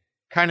in,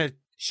 kind of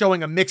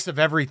showing a mix of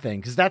everything,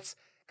 because that's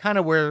kind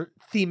of where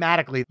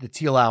thematically the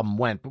Teal album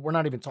went, but we're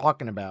not even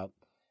talking about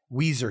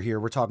Weezer here.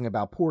 We're talking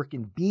about Pork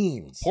and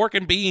Beans. Pork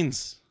and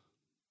Beans.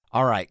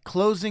 All right,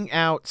 closing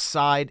out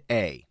side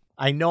A.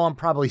 I know I'm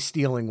probably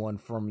stealing one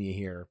from you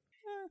here.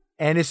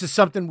 And this is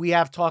something we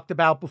have talked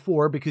about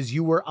before because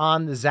you were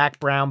on the Zac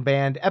Brown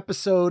Band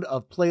episode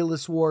of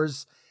Playlist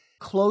Wars.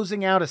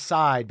 Closing out a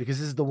side, because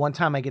this is the one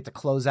time I get to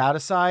close out a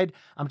side,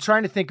 I'm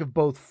trying to think of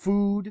both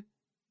food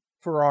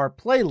for our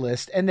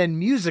playlist and then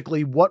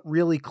musically what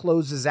really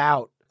closes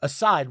out a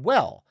side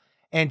well.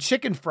 And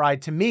Chicken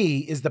Fried, to me,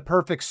 is the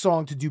perfect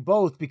song to do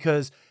both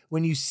because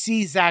when you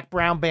see Zac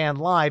Brown Band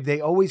live, they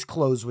always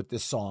close with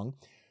this song.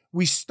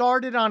 We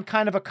started on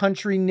kind of a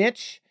country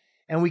niche,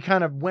 and we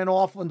kind of went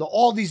off into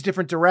all these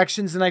different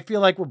directions, and I feel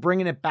like we're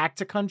bringing it back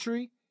to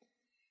country.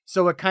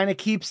 So it kind of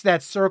keeps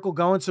that circle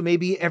going. So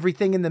maybe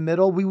everything in the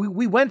middle.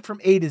 We went from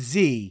A to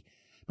Z,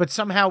 but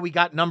somehow we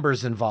got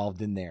numbers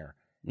involved in there.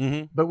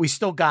 Mm-hmm. But we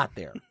still got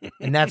there,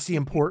 and that's the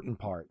important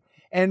part.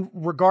 And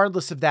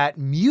regardless of that,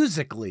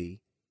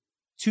 musically,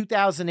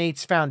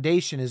 2008's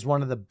Foundation is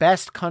one of the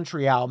best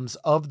country albums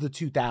of the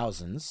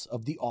 2000s,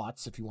 of the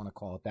aughts, if you want to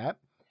call it that.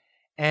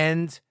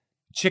 And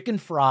Chicken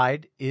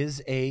Fried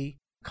is a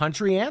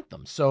country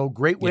anthem. So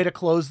great way to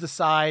close the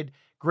side.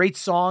 Great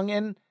song.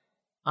 And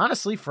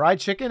honestly, fried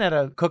chicken at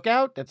a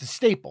cookout, that's a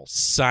staple.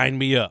 Sign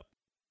me up.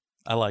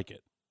 I like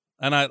it.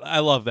 And I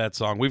love that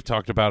song. We've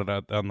talked about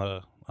it on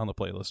the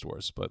Playlist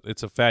Wars, but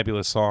it's a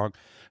fabulous song.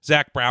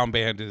 Zac Brown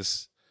Band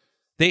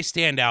they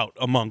stand out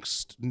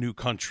amongst new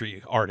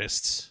country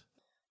artists.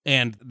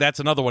 And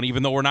that's another one,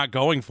 even though we're not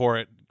going for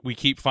it, we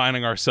keep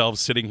finding ourselves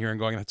sitting here and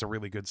going, that's a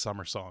really good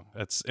summer song.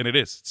 And it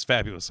is. It's a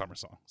fabulous summer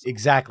song. So.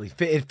 Exactly.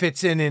 It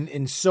fits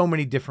in so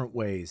many different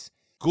ways.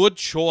 Good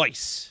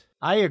choice.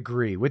 I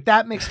agree. With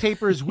that,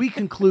 mixtapers, we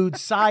conclude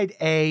side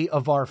A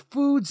of our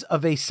Foods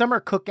of a Summer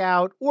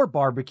Cookout or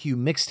Barbecue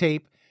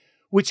mixtape,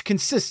 which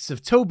consists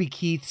of Toby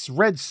Keith's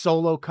Red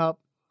Solo Cup,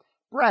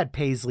 Brad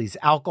Paisley's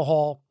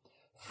Alcohol,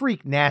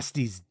 Freak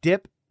Nasty's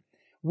Dip,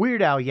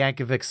 Weird Al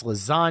Yankovic's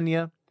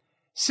Lasagna,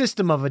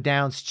 System of a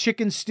Down's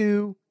Chicken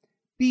Stew,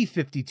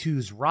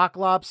 B-52's Rock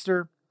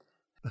Lobster,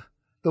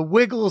 The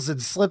Wiggles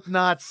and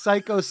Slipknot's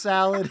Psycho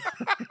Salad,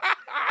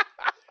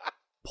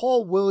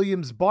 Paul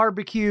Williams'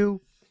 Barbecue,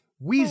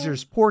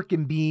 Weezer's Pork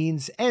and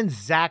Beans, and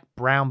Zac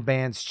Brown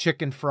Band's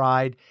Chicken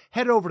Fried.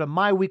 Head over to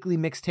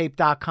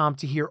myweeklymixtape.com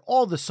to hear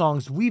all the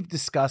songs we've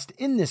discussed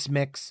in this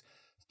mix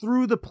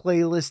through the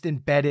playlist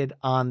embedded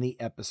on the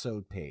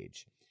episode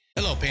page.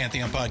 Hello,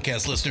 Pantheon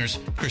Podcast listeners.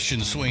 Christian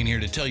Swain here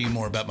to tell you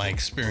more about my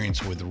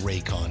experience with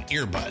Raycon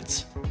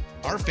earbuds.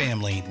 Our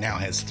family now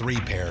has 3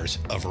 pairs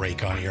of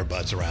Raycon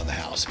earbuds around the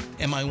house,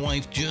 and my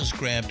wife just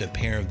grabbed a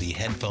pair of the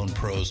Headphone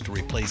Pros to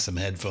replace some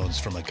headphones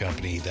from a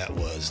company that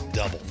was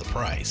double the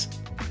price.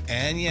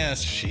 And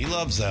yes, she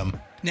loves them.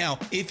 Now,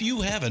 if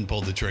you haven't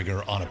pulled the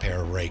trigger on a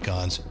pair of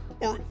Raycons,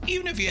 or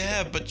even if you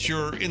have, but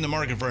you're in the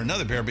market for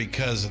another pair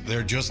because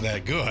they're just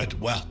that good,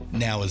 well,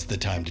 now is the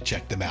time to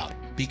check them out,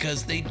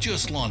 because they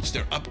just launched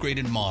their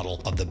upgraded model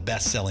of the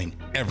best-selling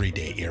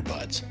everyday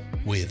earbuds.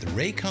 With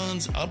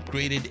Raycon's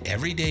upgraded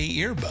everyday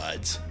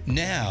earbuds,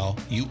 now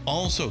you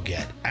also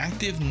get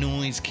active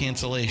noise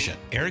cancellation,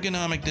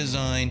 ergonomic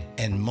design,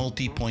 and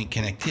multi-point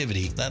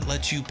connectivity that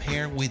lets you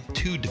pair with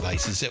 2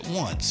 devices at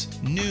once.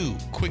 New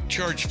quick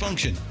charge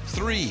function,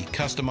 3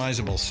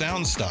 customizable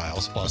sound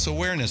styles, plus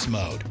awareness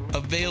mode.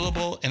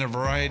 Available in a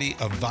variety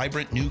of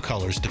vibrant new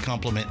colors to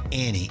complement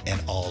any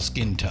and all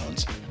skin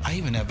tones. I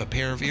even have a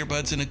pair of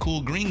earbuds in a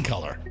cool green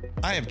color.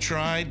 I have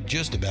tried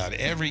just about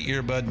every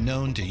earbud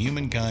known to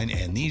humankind,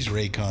 and these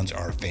Raycons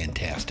are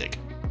fantastic.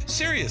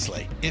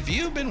 Seriously, if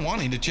you've been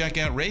wanting to check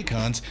out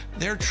Raycons,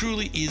 there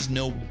truly is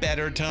no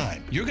better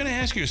time. You're going to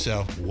ask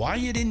yourself why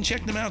you didn't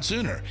check them out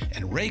sooner,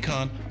 and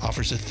Raycon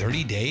offers a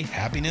 30-day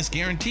happiness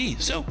guarantee.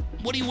 So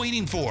what are you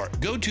waiting for?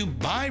 Go to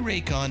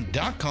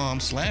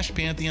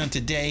buyraycon.com/Pantheon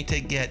today to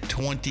get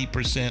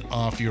 20%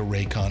 off your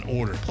Raycon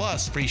order,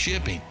 plus free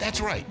shipping. That's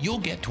right, you'll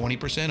get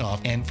 20% off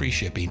and free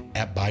shipping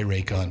at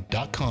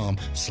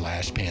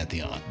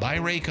buyraycon.com/Pantheon.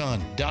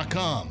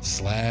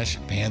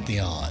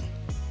 buyraycon.com/Pantheon.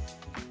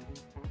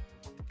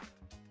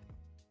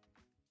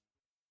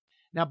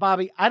 Now,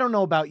 Bobby, I don't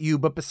know about you,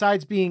 but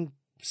besides being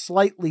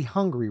slightly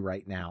hungry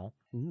right now,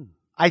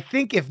 I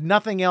think if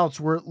nothing else,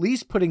 we're at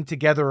least putting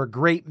together a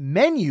great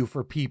menu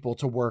for people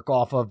to work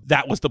off of.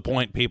 That was the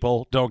point,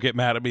 people. Don't get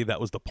mad at me.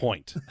 That was the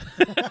point.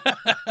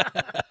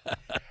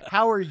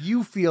 How are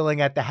you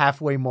feeling at the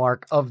halfway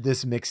mark of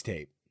this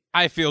mixtape?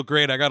 I feel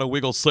great. I got a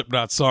Wiggle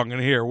Slipknot song in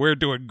here. We're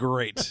doing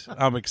great.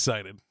 I'm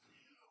excited.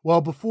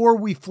 Well, before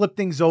we flip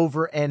things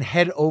over and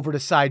head over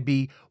to side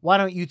B, why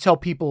don't you tell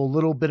people a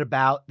little bit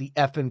about the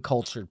Effin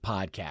Cultured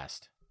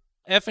podcast?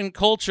 Effin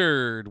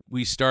Cultured.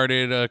 We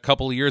started a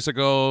couple of years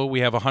ago. We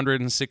have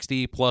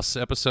 160 plus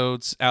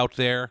episodes out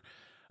there.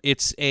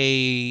 It's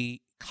a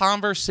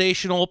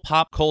conversational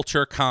pop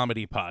culture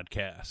comedy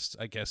podcast,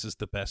 I guess is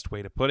the best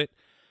way to put it.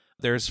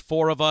 There's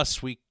 4 of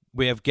us. We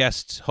have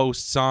guest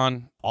hosts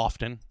on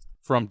often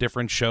from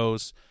different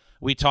shows.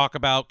 We talk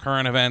about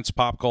current events,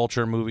 pop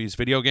culture, movies,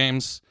 video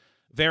games.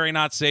 Very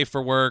not safe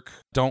for work.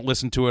 Don't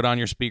listen to it on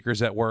your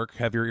speakers at work.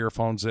 Have your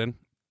earphones in.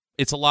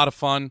 It's a lot of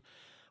fun.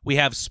 We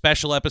have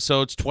special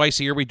episodes twice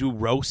a year. We do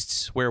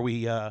roasts where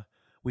we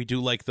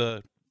do like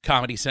the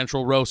Comedy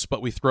Central roast,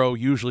 but we throw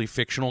usually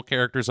fictional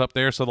characters up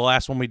there. So the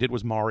last one we did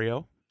was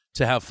Mario,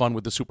 to have fun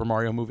with the Super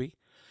Mario movie.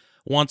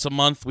 Once a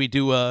month, we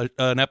do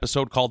an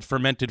episode called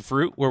Fermented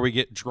Fruit, where we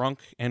get drunk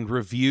and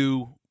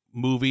review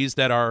movies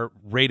that are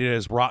rated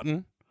as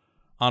rotten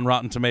on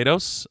Rotten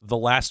Tomatoes. The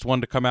last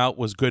one to come out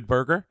was Good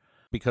Burger,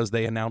 because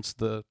they announced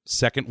the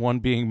second one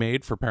being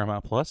made for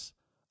Paramount Plus.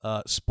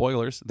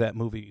 Spoilers, that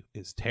movie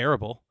is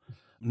terrible.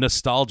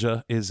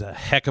 Nostalgia is a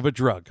heck of a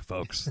drug,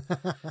 folks.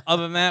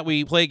 Other than that,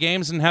 we play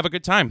games and have a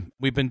good time.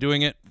 We've been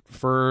doing it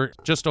for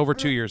just over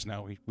 2 years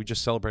now. We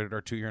just celebrated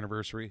our 2-year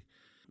anniversary.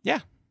 Yeah,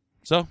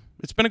 so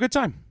it's been a good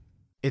time.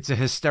 It's a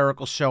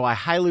hysterical show. I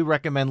highly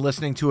recommend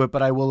listening to it,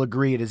 but I will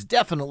agree it is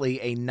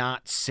definitely a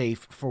not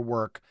safe for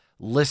work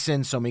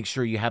listen, so make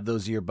sure you have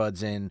those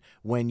earbuds in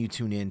when you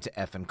tune in to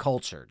Effin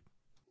Cultured.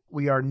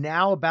 We are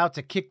now about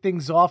to kick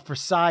things off for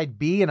Side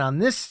B, and on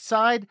this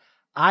side,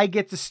 I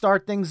get to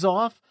start things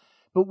off,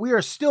 but we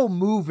are still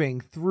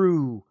moving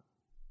through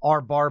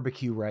our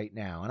barbecue right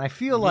now, and I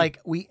feel like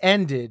we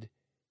ended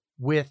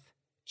with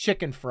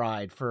chicken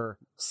fried for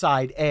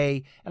Side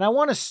A, and I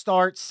want to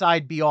start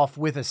Side B off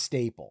with a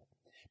staple,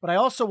 but I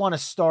also want to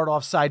start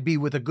off Side B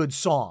with a good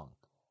song,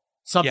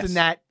 something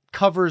that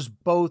covers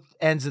both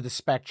ends of the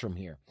spectrum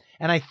here,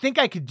 and I think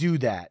I could do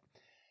that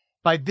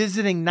by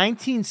visiting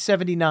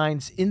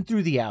 1979's In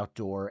Through the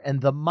Outdoor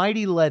and the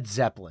mighty Led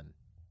Zeppelin.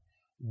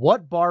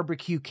 What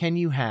barbecue can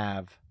you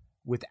have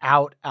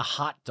without a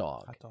hot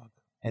dog? Hot dog.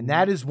 And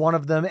that is one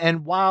of them.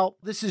 And while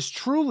this is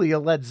truly a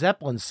Led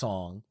Zeppelin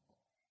song,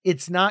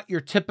 it's not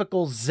your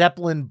typical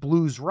Zeppelin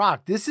blues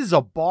rock. This is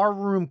a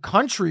barroom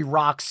country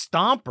rock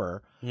stomper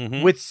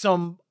with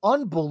some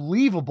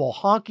unbelievable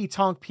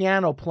honky-tonk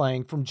piano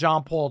playing from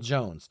John Paul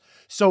Jones.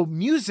 So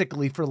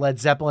musically for Led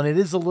Zeppelin, it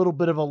is a little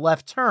bit of a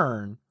left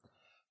turn,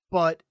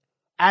 but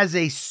as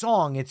a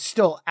song, it's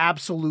still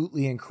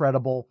absolutely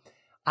incredible.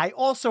 I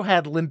also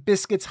had Limp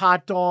Bizkit's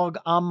Hot Dog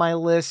on my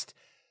list,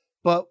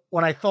 but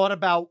when I thought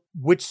about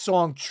which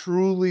song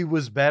truly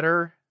was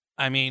better,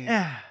 I mean,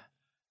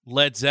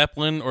 Led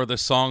Zeppelin or the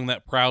song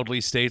that proudly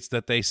states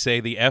that they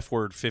say the F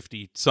word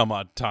 50 some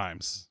odd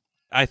times.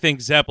 I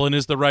think Zeppelin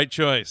is the right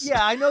choice.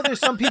 Yeah, I know there's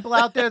some people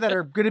out there that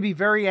are going to be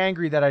very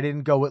angry that I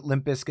didn't go with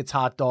Limp Bizkit's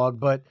Hot Dog,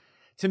 but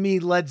to me,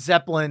 Led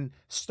Zeppelin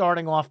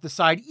starting off the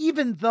side,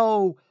 even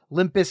though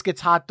Limp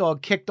Bizkit's Hot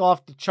Dog kicked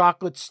off the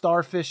Chocolate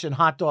Starfish and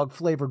Hot Dog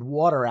Flavored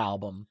Water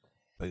album.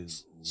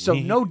 So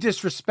no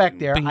disrespect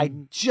there. I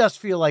just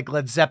feel like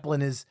Led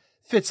Zeppelin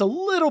fits a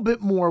little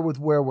bit more with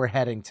where we're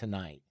heading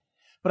tonight.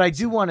 But I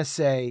do want to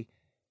say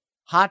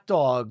hot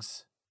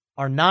dogs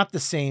are not the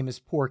same as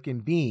pork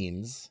and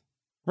beans.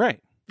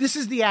 Right. This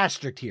is the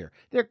asterisk here.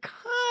 They're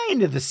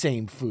kind of the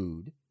same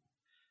food.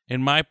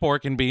 In my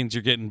pork and beans,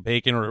 you're getting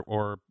bacon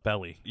or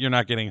belly. You're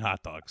not getting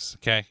hot dogs,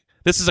 okay?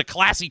 This is a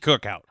classy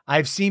cookout.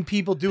 I've seen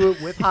people do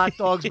it with hot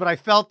dogs, but I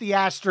felt the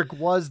asterisk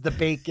was the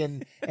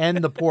bacon and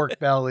the pork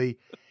belly.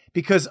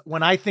 Because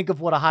when I think of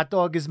what a hot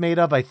dog is made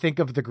of, I think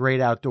of The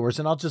Great Outdoors,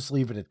 and I'll just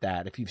leave it at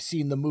that. If you've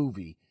seen the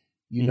movie,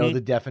 you know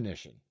the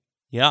definition.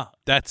 Yeah,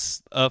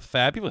 that's a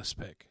fabulous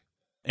pick.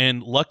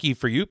 And lucky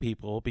for you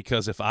people,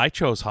 because if I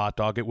chose hot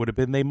dog, it would have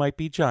been They Might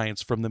Be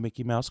Giants from the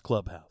Mickey Mouse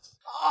Clubhouse.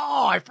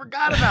 Oh, I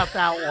forgot about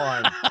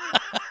that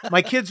one.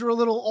 My kids were a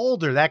little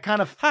older. That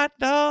kind of hot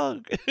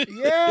dog.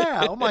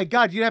 Yeah. Oh, my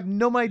God. You have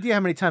no idea how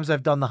many times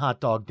I've done the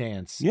hot dog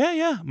dance.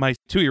 Yeah. My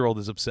 2-year-old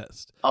is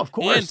obsessed. Oh, of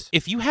course. And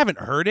if you haven't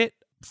heard it,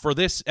 for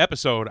this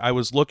episode, I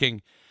was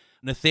looking.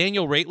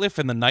 Nathaniel Rateliff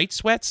and the Night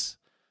Sweats,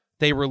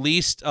 they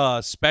released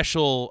a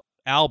special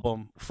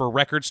album for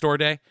Record Store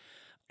Day,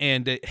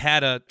 and it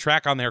had a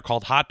track on there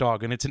called Hot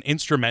Dog, and it's an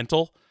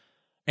instrumental,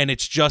 and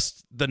it's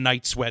just the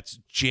Night Sweats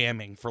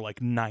jamming for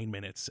like 9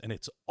 minutes, and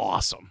it's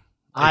awesome.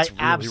 I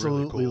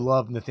absolutely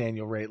love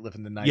Nathaniel Rateliff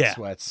and the Night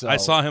Sweats. So. I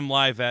saw him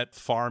live at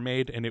Farm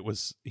Aid, and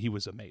he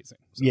was amazing.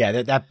 So.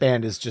 Yeah, that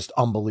band is just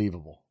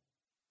unbelievable.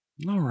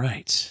 All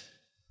right.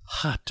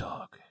 Hot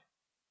dog.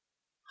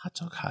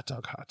 Hot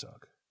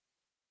dog.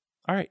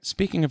 All right,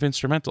 speaking of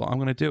instrumental, I'm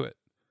going to do it.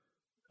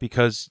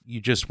 Because you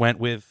just went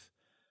with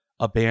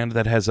a band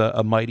that has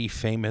a mighty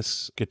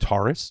famous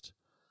guitarist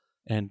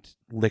and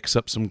licks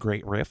up some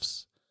great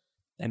riffs.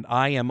 And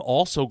I am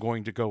also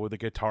going to go with a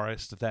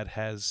guitarist that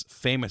has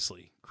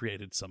famously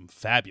created some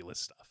fabulous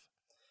stuff.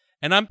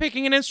 And I'm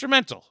picking an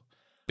instrumental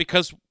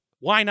because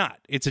why not?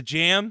 It's a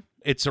jam.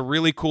 It's a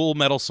really cool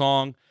metal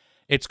song.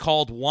 It's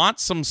called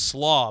Want Some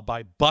Slaw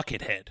by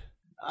Buckethead.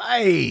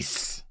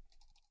 Nice.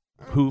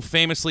 Who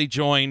famously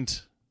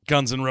joined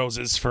Guns N'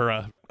 Roses for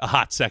a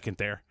hot second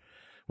there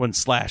when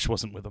Slash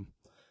wasn't with him.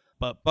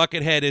 But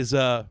Buckethead is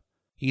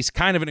he's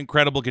kind of an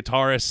incredible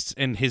guitarist,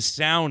 and his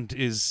sound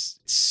is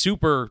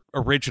super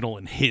original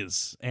in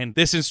his. And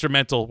this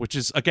instrumental, which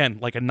is, again,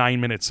 like a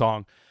 9-minute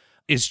song,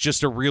 is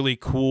just a really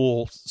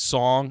cool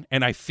song.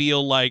 And I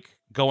feel like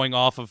going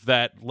off of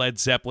that Led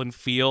Zeppelin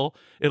feel,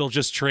 it'll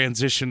just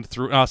transition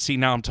through. Oh, see,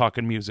 now I'm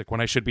talking music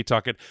when I should be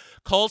talking.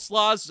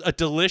 Coleslaw's a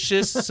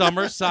delicious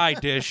summer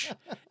side dish,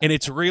 and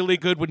it's really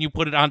good when you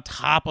put it on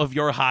top of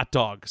your hot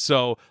dog.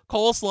 So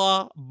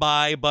Coleslaw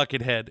by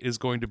Buckethead is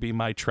going to be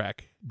my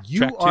track.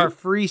 You are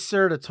free,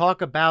 sir, to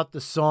talk about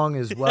the song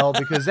as well,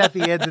 because at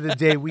the end of the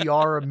day, we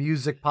are a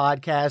music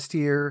podcast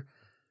here.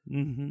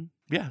 Mm-hmm.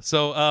 Yeah.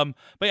 So,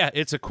 but yeah,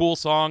 it's a cool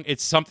song.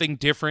 It's something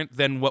different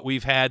than what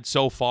we've had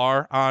so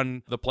far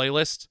on the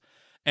playlist.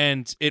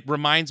 And it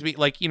reminds me,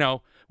 like,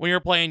 when you're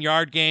playing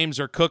yard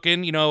games or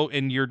cooking,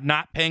 and you're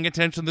not paying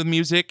attention to the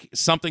music,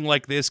 something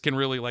like this can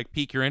really like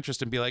pique your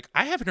interest and be like,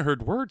 I haven't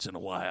heard words in a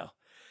while.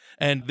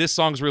 And this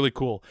song's really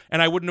cool.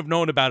 And I wouldn't have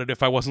known about it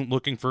if I wasn't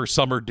looking for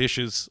summer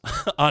dishes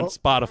on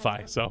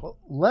Spotify. So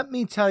let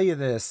me tell you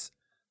this.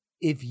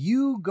 If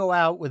you go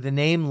out with a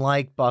name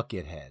like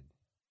Buckethead,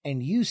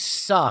 and you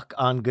suck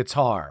on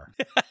guitar,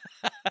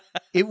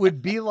 it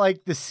would be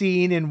like the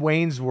scene in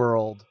Wayne's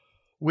World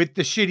with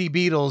the shitty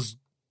Beatles,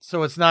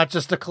 so it's not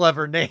just a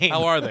clever name.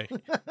 How are they?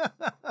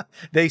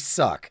 They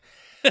suck.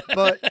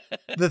 But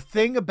the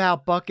thing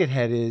about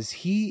Buckethead is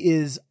he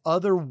is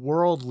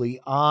otherworldly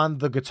on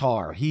the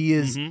guitar. He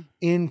is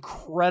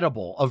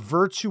incredible, a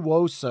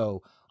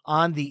virtuoso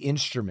on the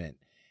instrument,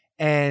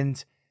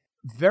 and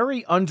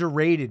very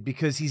underrated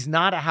because he's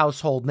not a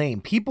household name.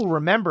 People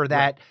remember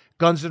that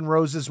Guns N'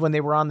 Roses when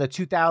they were on the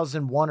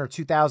 2001 or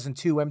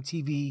 2002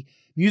 MTV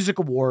Music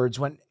Awards,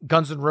 when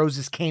Guns N'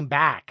 Roses came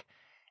back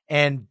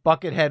and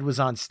Buckethead was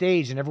on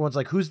stage and everyone's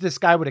like, who's this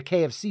guy with a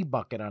KFC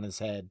bucket on his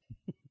head?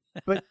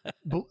 But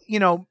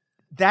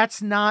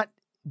that's not,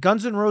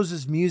 Guns N'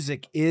 Roses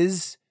music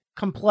is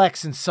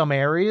complex in some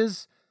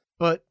areas,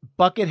 but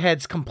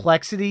Buckethead's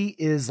complexity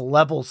is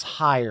levels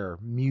higher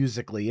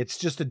musically. It's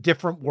just a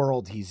different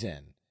world he's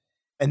in.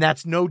 And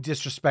that's no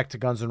disrespect to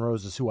Guns N'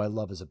 Roses, who I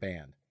love as a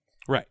band.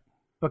 Right.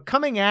 But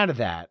coming out of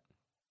that,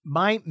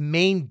 my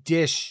main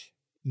dish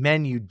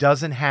menu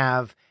doesn't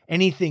have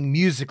anything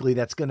musically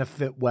that's going to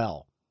fit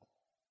well.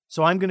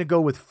 So I'm going to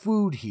go with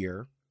food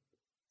here.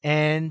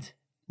 And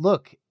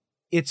look,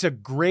 it's a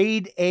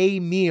grade A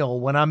meal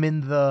when I'm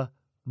in the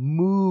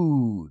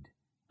mood.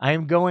 I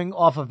am going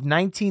off of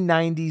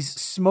 1990s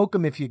Smoke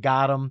 'em If You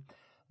Got 'em,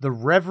 the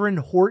Reverend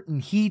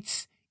Horton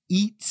Heat's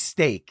Eat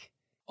Steak.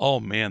 Oh,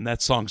 man,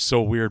 that song's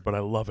so weird, but I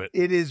love it.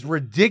 It is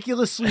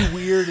ridiculously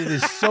weird. It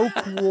is so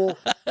cool.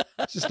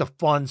 It's just a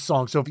fun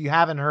song. So if you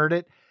haven't heard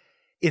it,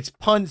 it's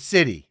Pun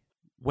City.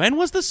 When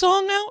was the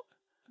song out?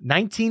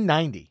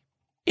 1990.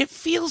 It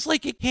feels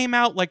like it came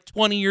out like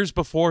 20 years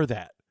before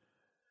that.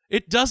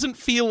 It doesn't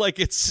feel like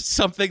it's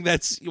something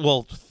that's,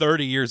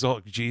 30 years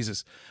old.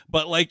 Jesus.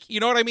 But like, you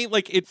know what I mean?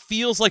 Like, it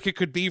feels like it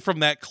could be from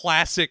that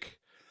classic.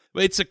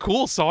 It's a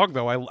cool song,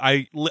 though.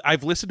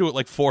 I've listened to it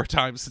like 4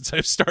 times since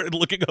I've started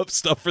looking up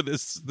stuff for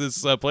this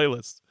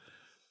playlist.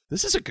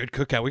 This is a good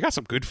cookout. We got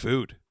some good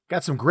food.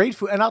 Got some great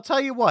food. And I'll tell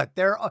you what,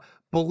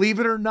 believe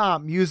it or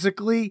not,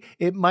 musically,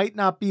 it might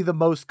not be the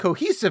most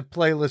cohesive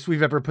playlist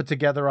we've ever put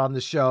together on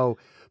the show,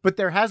 but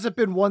there hasn't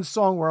been one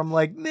song where I'm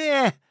like,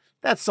 meh,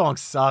 that song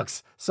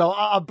sucks. So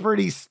I'm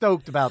pretty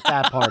stoked about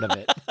that part of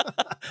it.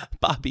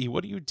 Bobby,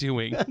 what are you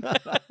doing?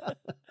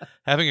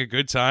 Having a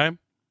good time?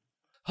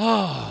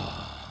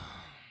 Oh.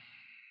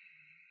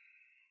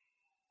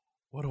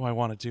 What do I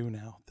want to do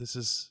now? This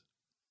is...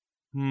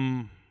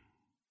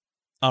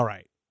 All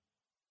right.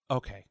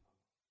 Okay.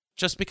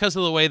 Just because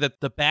of the way that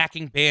the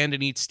backing band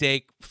in Eat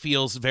Steak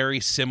feels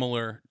very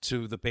similar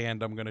to the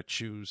band I'm going to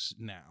choose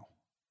now.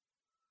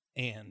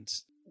 And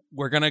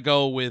we're going to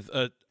go with,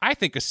 I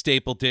think, a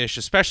staple dish,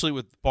 especially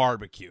with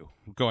barbecue.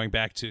 Going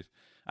back to...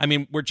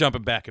 we're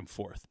jumping back and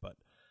forth, but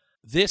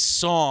this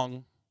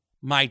song,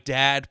 my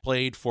dad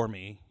played for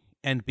me.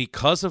 And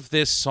because of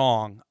this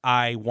song,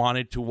 I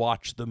wanted to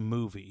watch the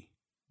movie,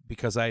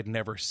 because I had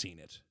never seen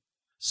it.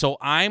 So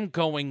I'm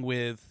going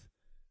with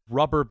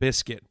Rubber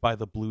Biscuit by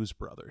the Blues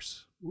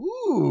Brothers.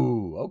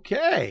 Ooh,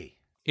 okay.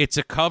 It's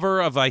a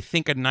cover of, I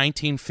think, a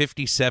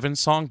 1957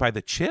 song by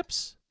the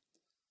Chips.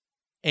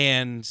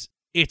 And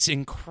it's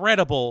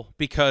incredible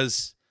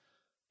because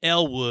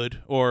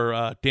Elwood,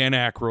 or Dan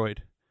Aykroyd,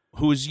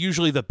 who is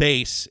usually the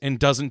bass and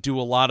doesn't do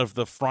a lot of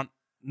the front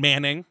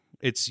manning,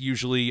 it's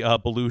usually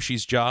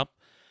Belushi's job.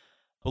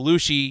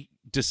 Belushi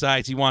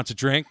decides he wants a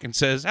drink and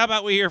says, how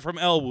about we hear from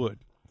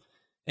Elwood?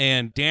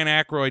 And Dan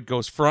Aykroyd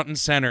goes front and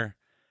center,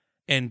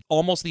 and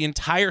almost the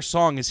entire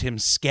song is him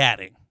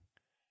scatting,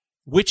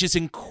 which is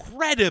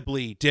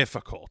incredibly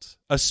difficult,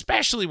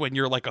 especially when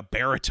you're like a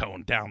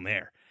baritone down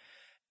there.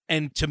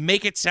 And to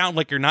make it sound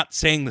like you're not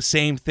saying the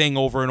same thing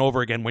over and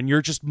over again when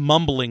you're just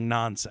mumbling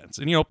nonsense.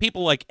 And,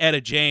 people like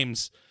Etta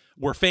James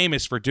were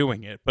famous for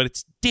doing it, but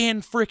it's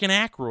Dan frickin'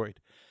 Aykroyd.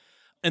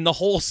 And the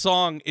whole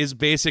song is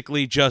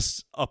basically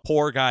just a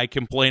poor guy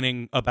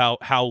complaining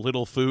about how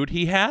little food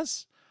he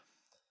has.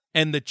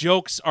 And the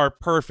jokes are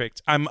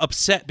perfect. I'm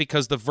upset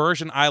because the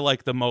version I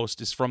like the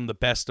most is from the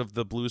Best of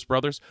the Blues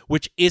Brothers,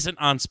 which isn't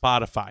on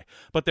Spotify.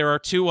 But there are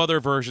 2 other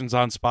versions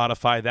on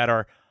Spotify that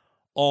are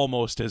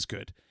almost as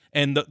good.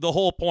 And the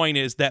whole point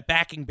is that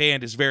backing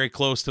band is very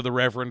close to the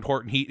Reverend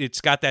Horton. It's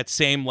got that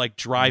same like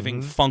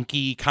driving,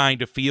 funky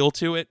kind of feel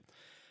to it.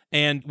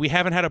 And we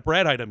haven't had a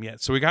bread item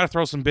yet, so we got to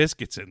throw some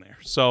biscuits in there.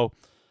 So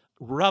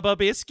Rubber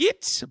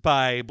Biscuit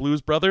by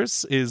Blues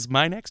Brothers is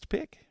my next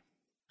pick.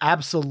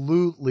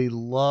 Absolutely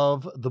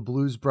love the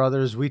Blues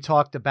Brothers. We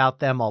talked about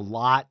them a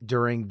lot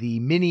during the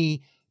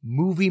mini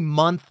movie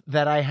month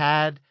that I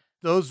had.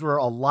 Those were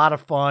a lot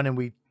of fun, and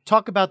we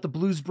talk about the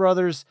Blues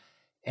Brothers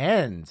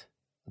and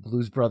the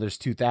Blues Brothers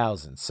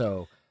 2000.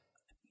 So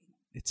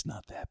it's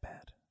not that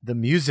bad. The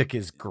music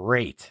is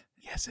great.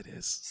 Yes, it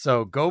is.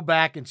 So go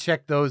back and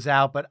check those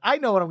out. But I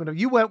know what I'm going to do.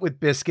 You went with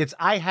biscuits.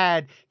 I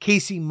had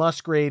Casey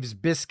Musgrave's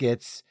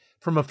Biscuits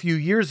from a few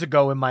years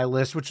ago in my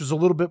list, which was a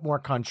little bit more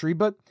country,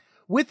 but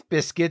with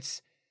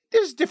biscuits,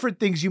 there's different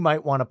things you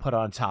might want to put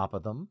on top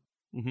of them.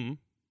 Mm-hmm.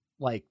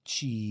 Like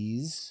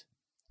cheese.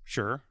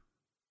 Sure.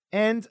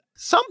 And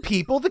some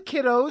people, the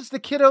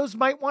kiddos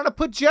might want to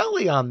put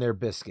jelly on their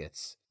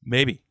biscuits.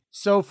 Maybe.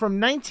 So from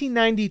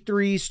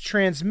 1993's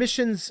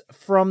Transmissions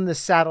from the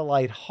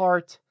Satellite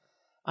Heart,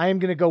 I am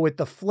going to go with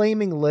the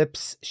Flaming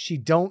Lips, She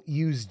Don't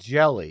Use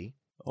Jelly.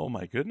 Oh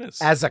my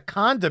goodness. As a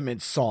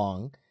condiment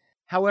song.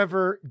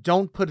 However,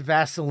 don't put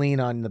Vaseline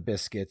on the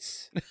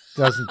biscuits.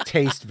 Doesn't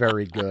taste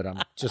very good.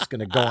 I'm just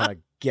going to go on a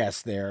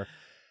guess there.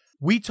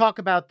 We talk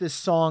about this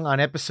song on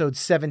episode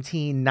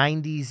 17,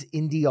 90s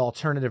indie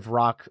alternative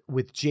rock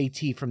with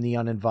JT from The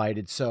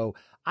Uninvited. So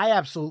I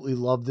absolutely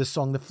love this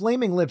song. The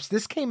Flaming Lips,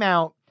 this came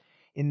out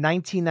in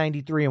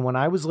 1993. And when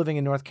I was living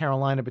in North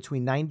Carolina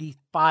between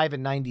 95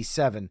 and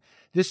 97,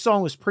 this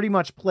song was pretty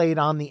much played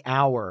on the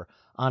hour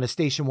on a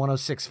station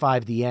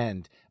 106.5 The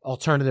End,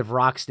 alternative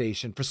rock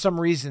station. For some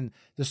reason,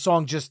 the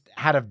song just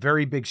had a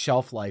very big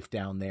shelf life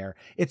down there.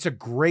 It's a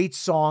great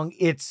song.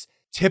 It's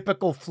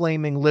typical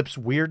Flaming Lips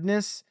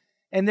weirdness.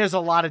 And there's a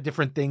lot of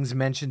different things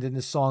mentioned in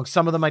this song.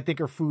 Some of them I think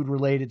are food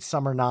related,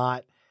 some are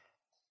not.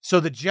 So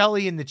the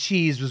jelly and the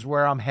cheese was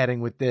where I'm heading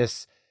with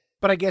this.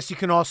 But I guess you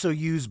can also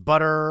use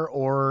butter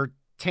or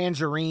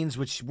tangerines,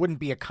 which wouldn't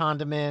be a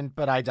condiment,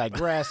 but I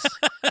digress.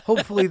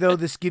 Hopefully, though,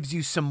 this gives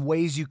you some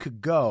ways you could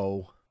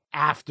go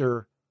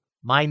after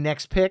my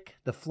next pick,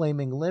 the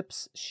Flaming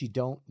Lips, She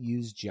Don't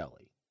Use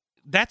Jelly.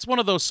 That's one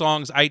of those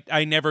songs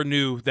I never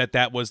knew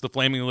that was the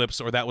Flaming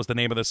Lips or that was the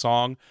name of the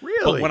song.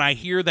 Really? But when I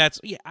hear that,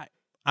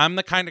 I'm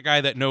the kind of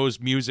guy that knows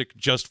music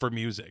just for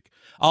music.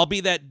 I'll be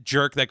that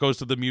jerk that goes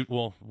to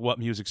the what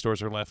music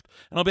stores are left,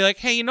 and I'll be like,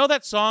 hey, you know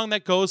that song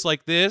that goes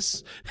like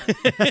this?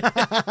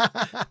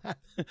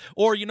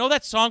 Or you know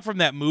that song from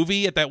that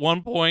movie at that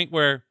one point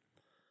where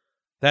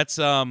that's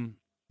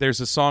there's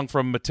a song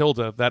from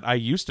Matilda that I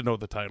used to know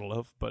the title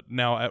of, but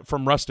now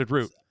from Rusted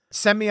Root.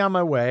 Send Me On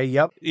My Way.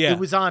 Yep. Yeah. It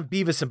was on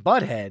Beavis and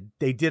Butthead.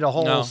 They did a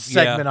whole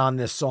segment on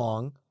this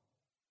song.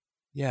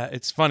 Yeah,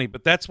 it's funny,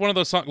 but that's one of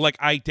those songs. Like,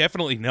 I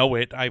definitely know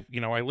it. I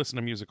listen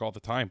to music all the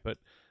time, but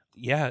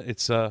yeah,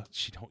 it's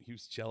She Don't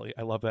Use Jelly.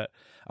 I love that.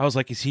 I was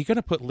like, is he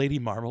gonna put Lady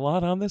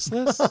Marmalade on this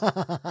list?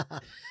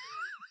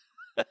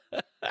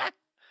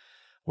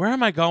 Where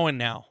am I going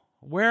now?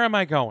 Where am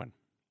I going?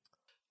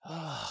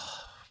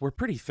 We're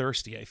pretty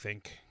thirsty, I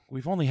think.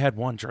 We've only had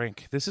one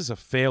drink. This is a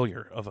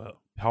failure of a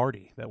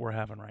party that we're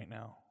having right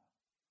now.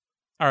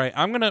 All right,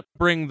 I'm gonna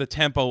bring the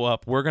tempo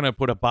up. We're gonna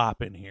put a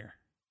bop in here,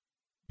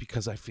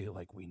 because I feel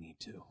like we need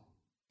to.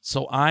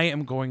 So I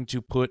am going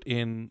to put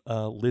in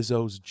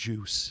Lizzo's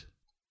Juice.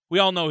 We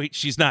all know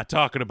she's not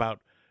talking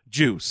about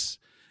juice.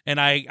 And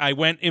I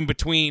went in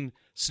between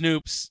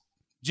Snoop's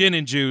Gin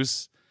and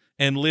Juice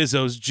and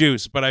Lizzo's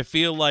Juice. But I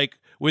feel like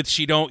with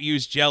She Don't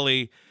Use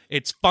Jelly,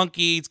 it's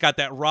funky, it's got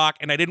that rock,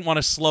 and I didn't want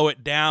to slow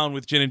it down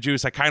with Gin and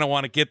Juice. I kind of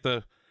want to get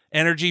the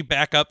energy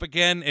back up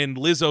again, and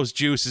Lizzo's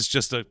Juice is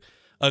just a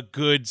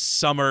good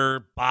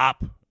summer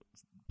pop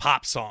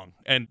song.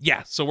 And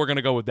yeah, so we're going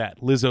to go with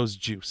that. Lizzo's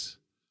Juice.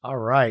 All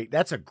right.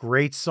 That's a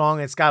great song.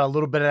 It's got a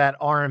little bit of that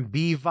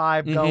R&B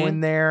vibe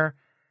going there.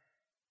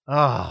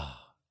 Oh.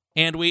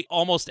 And we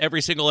almost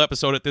every single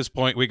episode at this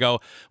point, we go,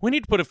 we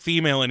need to put a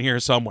female in here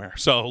somewhere.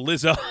 So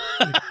Lizzo,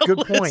 good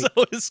point.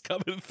 Lizzo is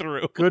coming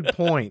through. Good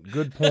point.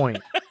 Good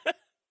point.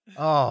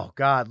 Oh,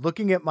 God.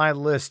 Looking at my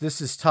list,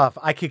 this is tough.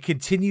 I could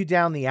continue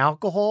down the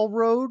alcohol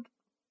road,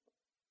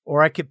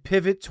 or I could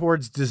pivot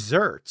towards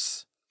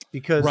desserts.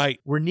 Because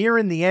we're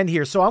nearing the end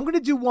here. So I'm going to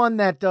do one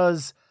that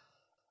does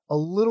a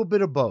little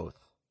bit of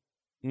both.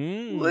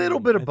 Little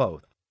bit of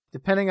both,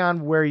 depending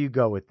on where you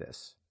go with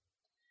this.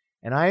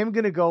 And I am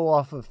going to go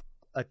off of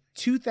a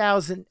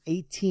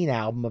 2018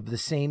 album of the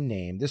same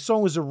name. This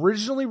song was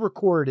originally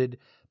recorded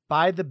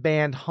by the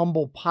band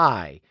Humble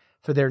Pie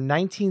for their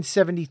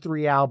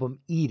 1973 album,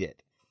 Eat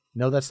It.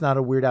 No, that's not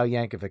a Weird Al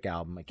Yankovic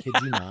album. I kid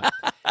you not.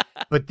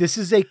 But this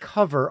is a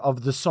cover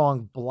of the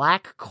song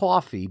Black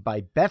Coffee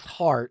by Beth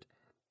Hart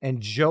and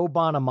Joe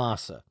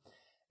Bonamassa.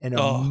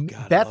 And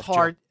Beth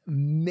Hart,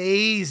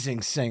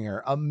 amazing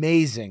singer,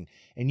 amazing.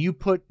 And you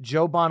put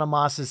Joe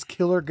Bonamassa's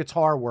killer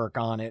guitar work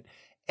on it.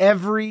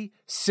 Every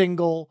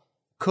single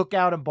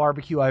cookout and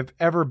barbecue I've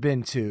ever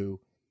been to,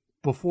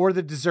 before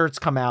the desserts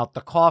come out,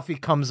 the coffee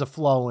comes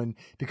a-flowing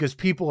because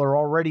people are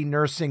already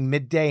nursing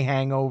midday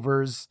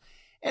hangovers.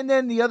 And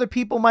then the other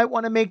people might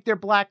want to make their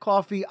black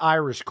coffee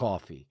Irish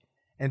coffee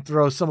and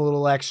throw some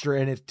little extra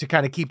in it to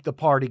kind of keep the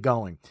party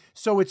going.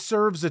 So it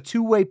serves a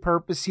two-way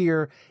purpose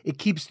here. It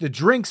keeps the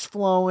drinks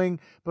flowing,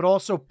 but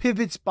also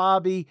pivots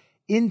Bobby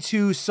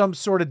into some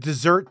sort of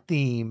dessert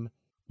theme.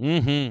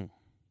 Mm-hmm.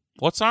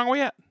 What song are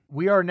we at?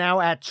 We are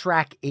now at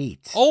track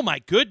 8. Oh, my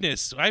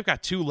goodness. I've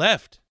got 2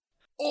 left.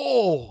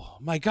 Oh,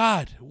 my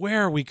God.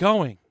 Where are we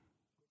going?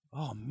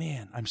 Oh,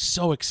 man. I'm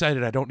so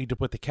excited I don't need to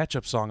put the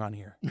ketchup song on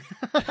here.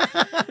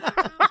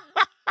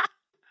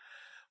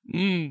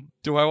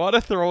 Do I want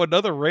to throw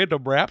another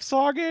random rap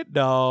song in?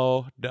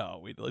 No,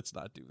 let's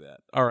not do that.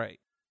 All right.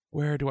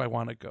 Where do I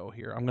want to go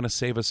here? I'm going to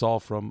save us all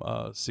from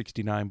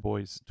 69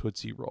 Boys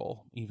Tootsie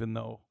Roll, even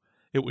though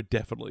it would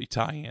definitely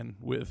tie in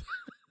with...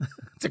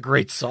 It's a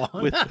great song.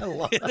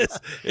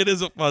 It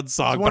is a fun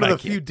song. It's one of the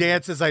few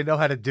dances I know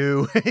how to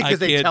do because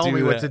they tell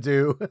me what to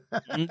do.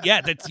 Yeah,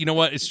 that's, you know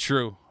what? It's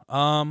true.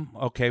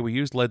 Okay, we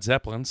used Led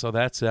Zeppelin, so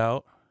that's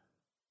out.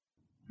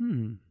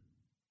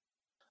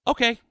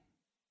 Okay,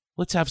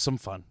 let's have some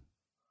fun.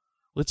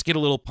 Let's get a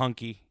little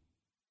punky.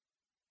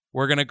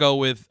 We're going to go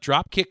with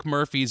Dropkick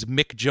Murphys'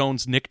 Mick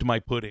Jones Nicked My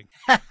Pudding.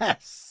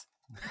 Yes.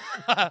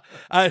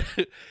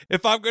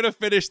 If I'm going to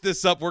finish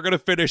this up, we're going to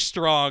finish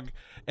strong.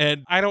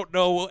 And I don't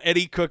know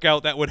any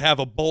cookout that would have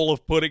a bowl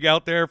of pudding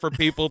out there for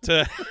people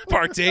to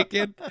partake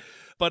in.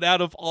 But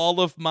out of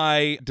all of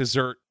my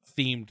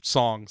dessert-themed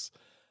songs,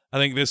 I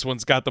think this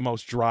one's got the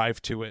most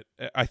drive to it.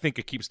 I think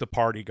it keeps the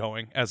party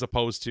going as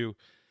opposed to,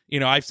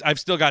 I've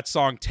still got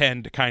song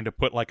 10 to kind of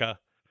put like a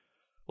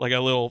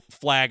little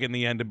flag in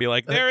the end and be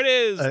like, there it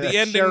is, the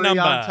ending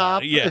number. On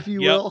top, if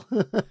you will.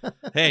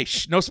 Hey,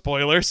 no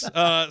spoilers.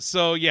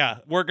 So, yeah,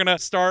 we're going to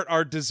start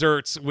our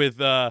desserts with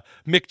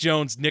Mick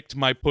Jones' Nicked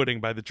My Pudding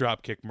by the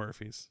Dropkick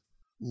Murphys.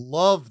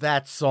 Love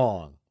that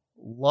song.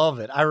 Love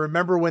it. I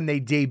remember when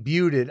they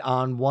debuted it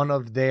on one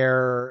of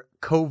their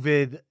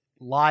COVID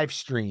live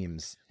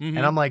streams. And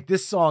I'm like,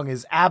 this song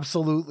is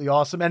absolutely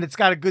awesome. And it's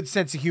got a good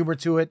sense of humor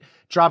to it.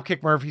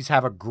 Dropkick Murphys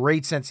have a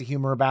great sense of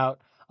humor about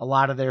a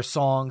lot of their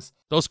songs.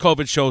 Those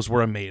COVID shows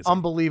were amazing.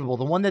 Unbelievable.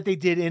 The one that they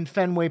did in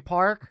Fenway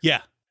Park.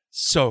 Yeah,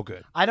 so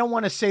good. I don't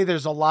want to say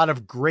there's a lot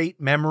of great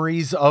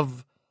memories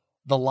of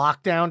the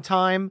lockdown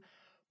time,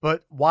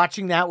 but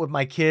watching that with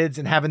my kids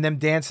and having them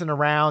dancing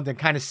around and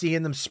kind of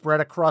seeing them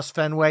spread across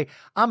Fenway,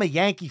 I'm a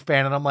Yankee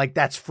fan and I'm like,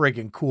 that's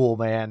friggin' cool,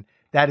 man.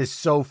 That is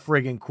so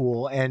friggin'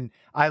 cool. And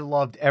I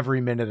loved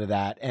every minute of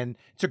that. And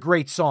it's a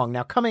great song.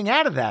 Now, coming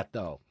out of that,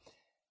 though,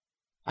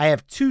 I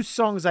have 2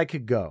 songs I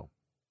could go.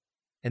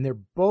 And they're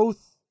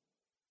both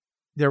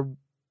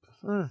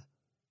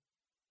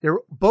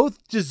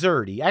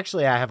desserty.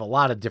 Actually, I have a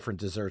lot of different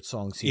dessert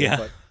songs here. Yeah.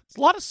 But There's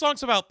a lot of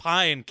songs about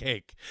pie and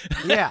cake.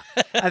 Yeah.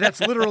 That's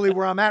literally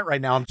where I'm at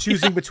right now. I'm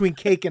choosing between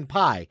cake and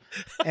pie.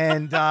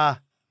 And,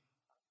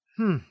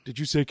 Did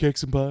you say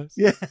cakes and pies?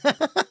 Yeah.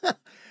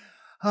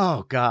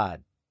 Oh,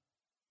 God.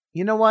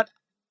 You know what?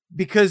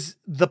 Because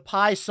the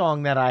pie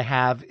song that I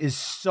have is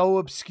so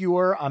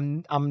obscure,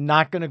 I'm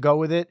not going to go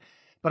with it,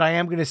 but I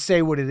am going to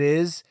say what it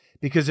is.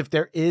 Because if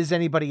there is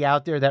anybody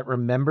out there that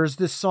remembers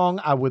this song,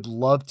 I would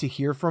love to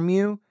hear from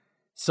you.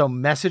 So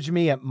message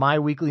me at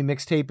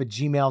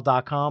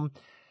myweeklymixtape@gmail.com.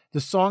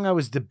 The song I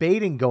was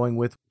debating going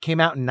with came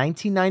out in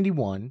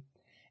 1991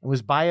 and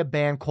was by a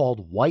band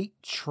called White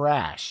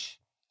Trash.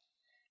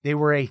 They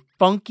were a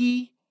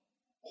funky,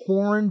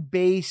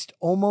 horn-based,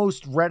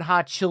 almost Red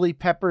Hot Chili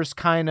Peppers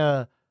kind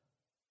of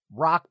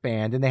rock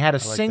band. And they had a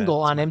single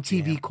on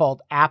MTV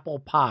called Apple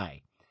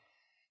Pie.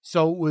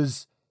 So it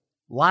was...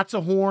 lots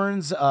of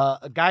horns.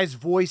 A guy's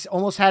voice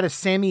almost had a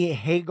Sammy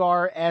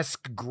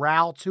Hagar-esque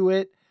growl to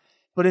it.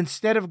 But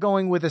instead of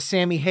going with a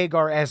Sammy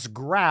Hagar-esque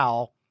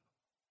growl,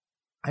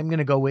 I'm going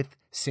to go with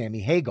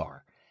Sammy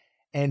Hagar.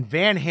 And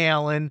Van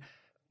Halen,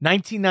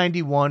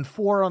 1991,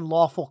 For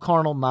Unlawful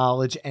Carnal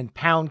Knowledge, and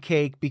Pound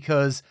Cake,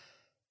 because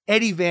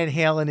Eddie Van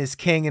Halen is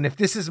king. And if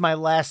this is my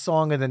last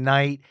song of the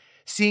night,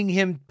 seeing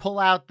him pull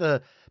out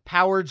the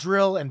power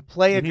drill and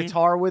play a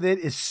guitar with it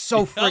is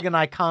so friggin'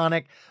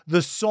 iconic.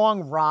 The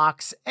song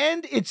rocks,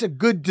 and it's a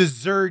good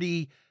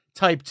desserty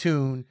type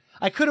tune.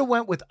 I could have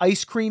went with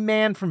Ice Cream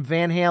Man from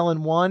Van Halen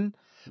 1,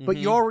 but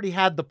you already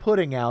had the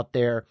pudding out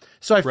there.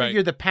 So I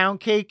figured the Pound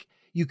Cake,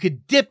 you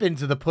could dip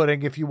into the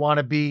pudding if you want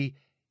to be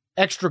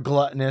extra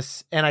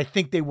gluttonous, and I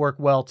think they work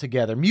well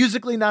together.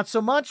 Musically, not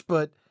so much,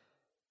 but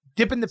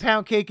dipping the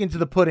Pound Cake into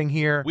the pudding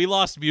here. We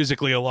lost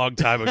musically a long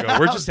time ago.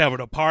 We're just having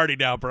a party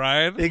now,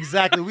 Brian.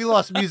 Exactly. We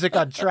lost music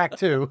on track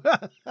 2.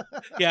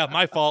 Yeah,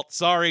 my fault.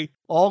 Sorry.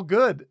 All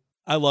good.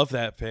 I love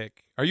that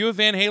pick. Are you a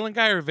Van Halen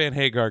guy or a Van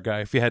Hagar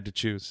guy, if you had to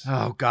choose?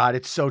 Oh, God,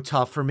 it's so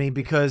tough for me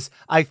because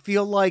I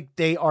feel like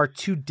they are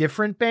 2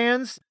 different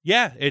bands.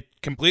 Yeah, it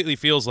completely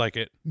feels like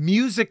it.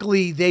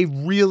 Musically, they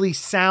really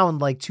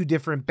sound like 2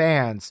 different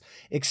bands,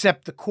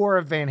 except the core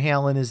of Van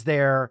Halen is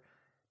there,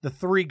 the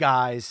 3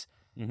 guys.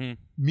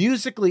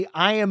 Musically,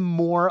 I am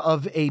more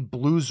of a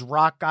blues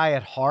rock guy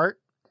at heart.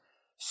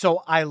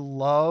 So I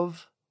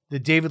love the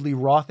David Lee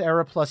Roth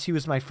era, plus he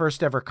was my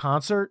first ever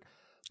concert.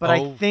 But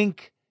I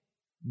think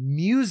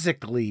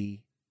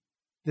musically,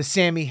 the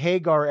Sammy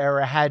Hagar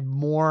era had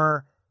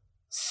more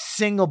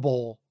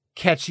singable,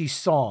 catchy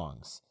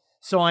songs.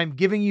 So I'm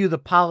giving you the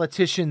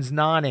politician's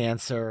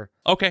non-answer.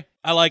 Okay,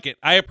 I like it.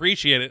 I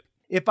appreciate it.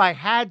 If I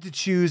had to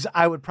choose,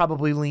 I would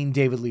probably lean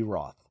David Lee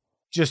Roth.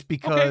 Just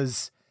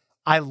because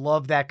I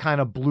love that kind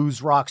of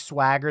blues rock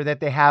swagger that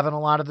they have in a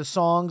lot of the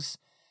songs.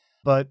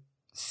 But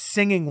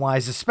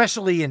singing-wise,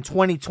 especially in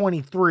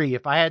 2023,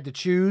 if I had to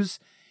choose,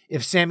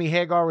 if Sammy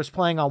Hagar was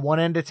playing on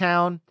one end of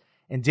town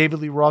and David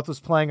Lee Roth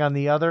was playing on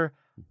the other,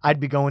 I'd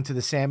be going to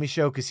the Sammy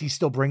show because he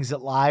still brings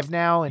it live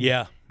now. And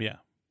yeah.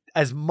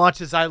 As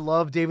much as I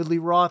love David Lee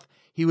Roth,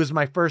 he was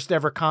my first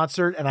ever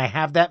concert, and I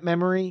have that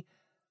memory.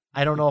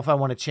 I don't know if I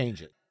want to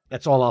change it.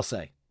 That's all I'll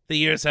say. The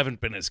years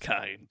haven't been as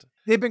kind.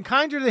 They've been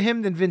kinder to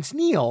him than Vince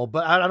Neil,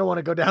 but I don't want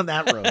to go down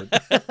that road.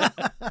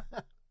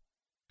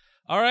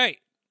 All right.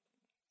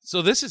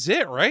 So this is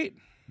it, right?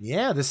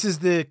 Yeah, this is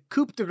the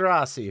coup de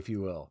grace, if you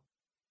will.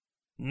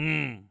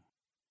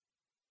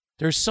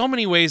 There's so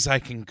many ways I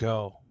can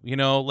go. You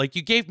know, like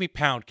you gave me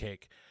pound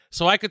cake.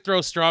 So I could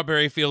throw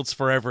Strawberry Fields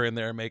Forever in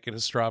there and make it a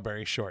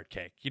strawberry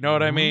shortcake. You know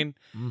what I mean?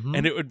 Mm-hmm.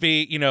 And it would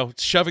be, you know,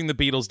 shoving the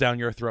Beatles down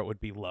your throat would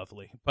be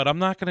lovely. But I'm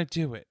not going to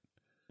do it.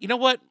 You know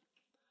what?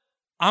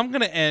 I'm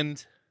going to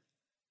end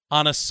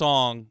on a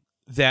song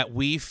that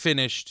we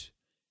finished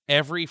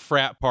every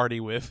frat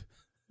party with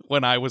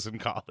when I was in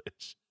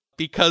college.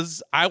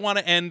 Because I want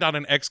to end on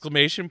an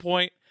exclamation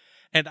point,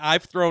 and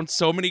I've thrown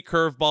so many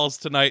curveballs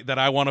tonight that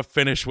I want to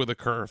finish with a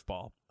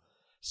curveball.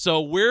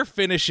 So we're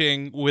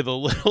finishing with a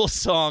little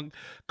song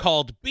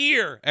called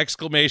Beer!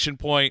 Exclamation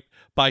point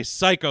by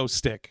Psycho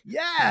Stick.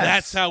 Yes!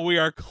 That's how we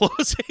are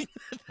closing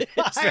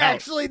this I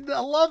actually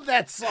love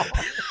that song.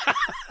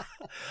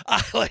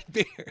 I like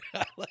beer.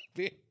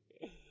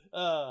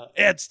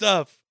 And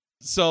stuff.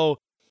 So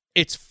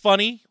it's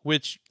funny,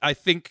 which I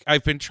think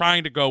I've been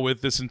trying to go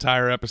with this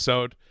entire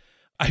episode.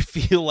 I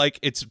feel like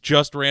it's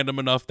just random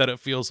enough that it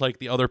feels like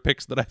the other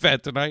picks that I've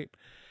had tonight.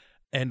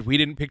 And we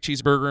didn't pick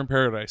Cheeseburger in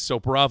Paradise, so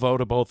bravo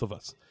to both of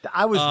us.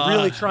 I was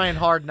really trying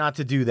hard not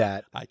to do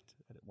that. I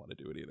didn't want to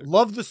do it either.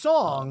 Love the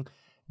song,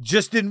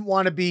 just didn't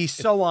want to be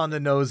so on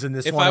the nose in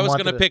this one. If I was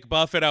going to pick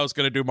Buffett, I was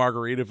going to do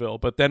Margaritaville,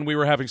 but then we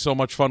were having so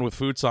much fun with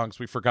food songs,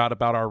 we forgot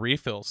about our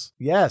refills.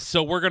 Yes.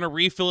 So we're going to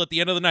refill at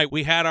the end of the night.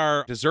 We had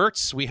our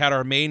desserts, we had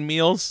our main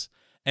meals,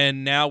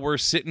 and now we're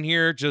sitting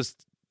here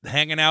just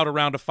hanging out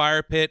around a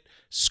fire pit,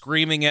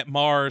 screaming at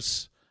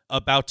Mars,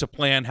 about to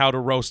plan how to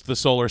roast the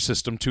solar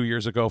system 2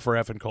 years ago for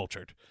Effin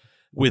Cultured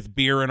with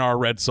beer in our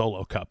red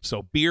Solo cup.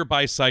 So Beer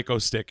by Psycho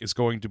Stick is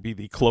going to be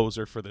the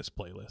closer for this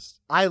playlist.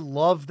 I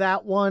love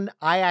that one.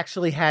 I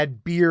actually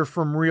had Beer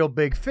from Real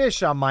Big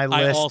Fish on my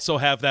list. I also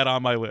have that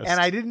on my list. And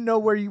I didn't know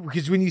where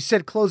because when you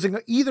said closing,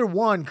 either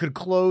one could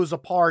close a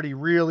party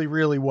really,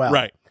 really well.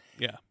 Right.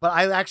 Yeah. But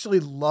I actually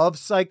love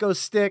Psycho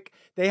Stick.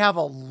 They have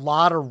a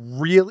lot of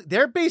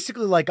they're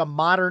basically like a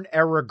modern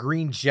era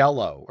green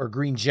jello or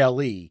green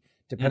jelly,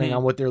 depending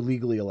on what they're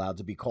legally allowed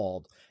to be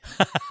called.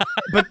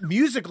 But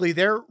musically,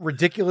 they're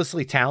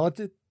ridiculously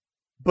talented,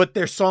 but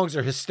their songs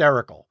are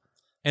hysterical.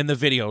 And the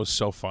video is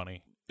so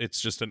funny.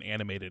 It's just an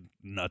animated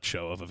nut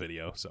show of a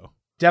video. So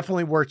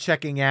definitely worth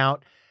checking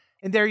out.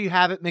 And there you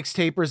have it,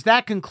 mixtapers.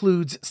 That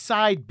concludes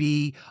side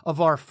B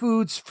of our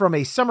foods from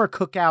a summer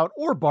cookout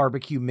or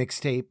barbecue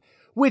mixtape,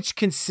 which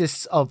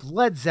consists of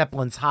Led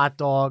Zeppelin's Hot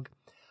Dog,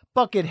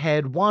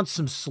 Buckethead Wants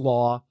Some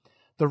Slaw,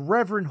 the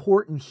Reverend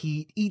Horton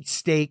Heat Eat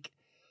Steak,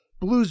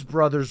 Blues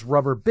Brothers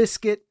Rubber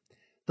Biscuit,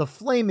 The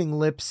Flaming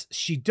Lips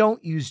She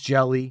Don't Use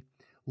Jelly,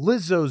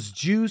 Lizzo's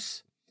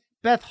Juice,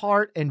 Beth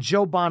Hart and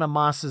Joe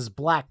Bonamassa's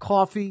Black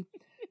Coffee,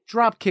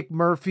 Dropkick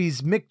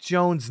Murphys Mick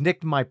Jones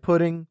Nicked My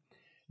Pudding,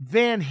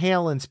 Van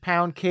Halen's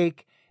Pound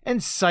Cake,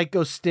 and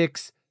Psycho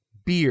Stick's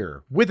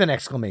Beer with an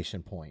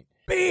exclamation point.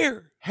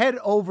 Beer! Head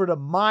over to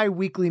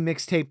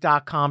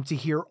myweeklymixtape.com to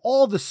hear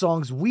all the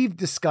songs we've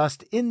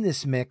discussed in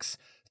this mix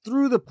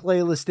through the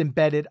playlist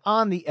embedded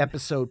on the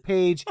episode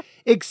page,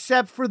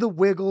 except for the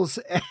Wiggles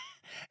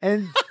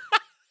and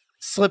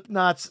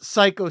Slipknot's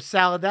Psycho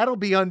Salad. That'll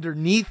be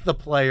underneath the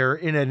player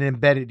in an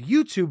embedded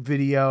YouTube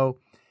video.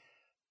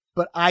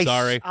 But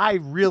I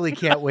really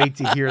can't wait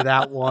to hear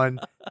that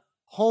one.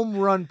 Home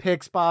run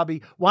picks,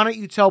 Bobby. Why don't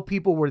you tell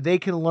people where they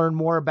can learn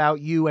more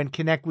about you and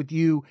connect with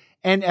you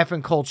and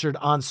Effin Cultured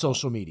on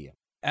social media?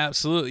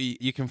 Absolutely.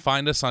 You can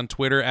find us on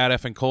Twitter at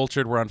Effin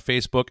Cultured. We're on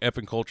Facebook,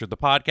 Effin Cultured the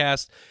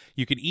podcast.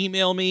 You can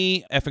email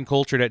me,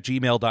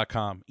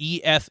 effincultured@gmail.com,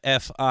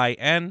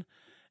 EFFIN,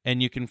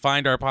 and you can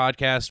find our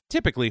podcast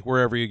typically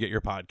wherever you get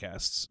your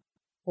podcasts.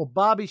 Well,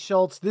 Bobby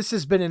Shultz, this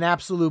has been an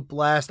absolute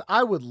blast.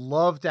 I would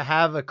love to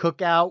have a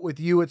cookout with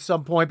you at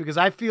some point because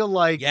I feel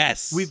like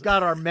we've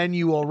got our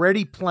menu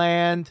already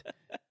planned.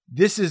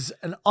 This is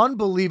an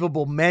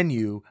unbelievable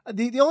menu.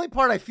 The only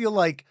part I feel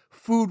like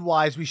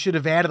food-wise we should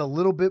have added a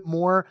little bit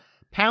more,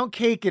 pound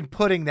cake and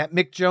pudding that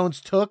Mick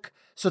Jones took.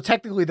 So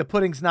technically the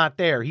pudding's not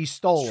there. He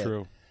stole it.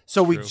 True.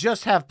 So we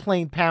just have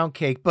plain pound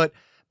cake. But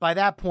by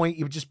that point,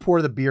 you would just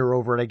pour the beer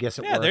over it. I guess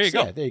it works. There you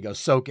go. Yeah, there you go.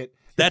 Soak it.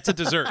 That's a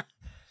dessert.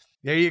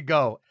 There you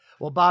go.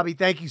 Well, Bobby,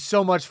 thank you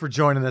so much for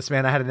joining us,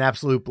 man. I had an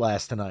absolute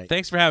blast tonight.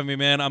 Thanks for having me,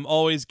 man. I'm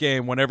always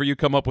game whenever you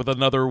come up with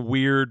another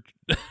weird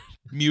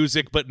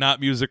music but not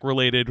music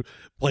related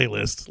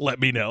playlist. Let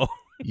me know.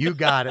 You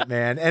got it,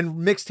 man. And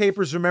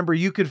mixtapers, remember,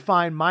 you could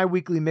find My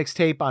Weekly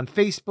Mixtape on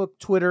Facebook,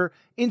 Twitter,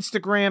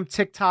 Instagram,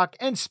 TikTok,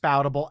 and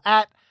Spoutable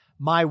at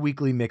My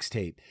Weekly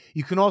Mixtape.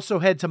 You can also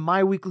head to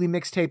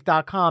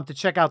myweeklymixtape.com to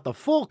check out the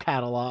full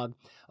catalog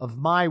of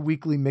My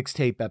Weekly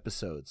Mixtape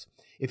episodes.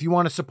 If you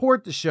want to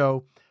support the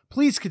show,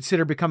 please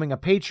consider becoming a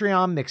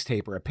Patreon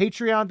mixtaper at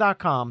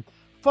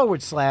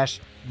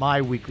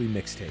patreon.com/My Weekly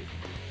Mixtape.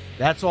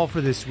 That's all for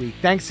this week.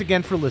 Thanks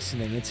again for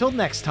listening. Until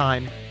next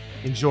time,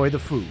 enjoy the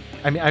food.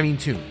 I mean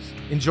tunes.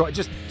 Enjoy.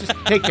 Just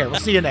take care. We'll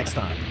see you next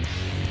time.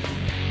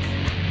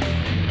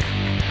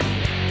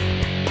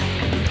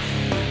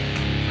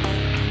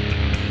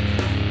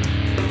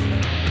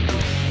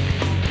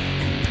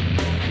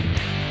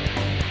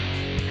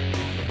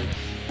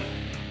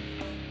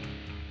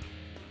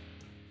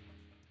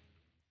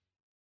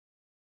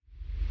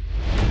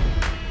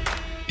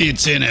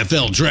 It's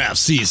NFL draft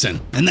season,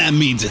 and that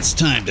means it's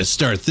time to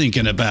start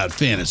thinking about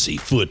fantasy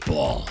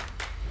football.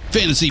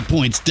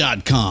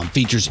 FantasyPoints.com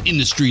features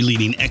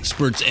industry-leading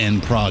experts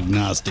and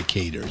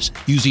prognosticators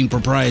using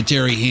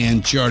proprietary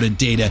hand-charted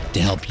data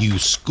to help you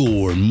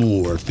score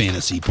more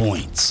fantasy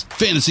points.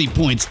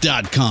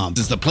 FantasyPoints.com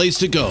is the place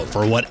to go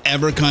for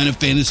whatever kind of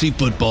fantasy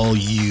football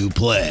you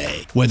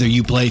play. Whether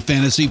you play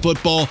fantasy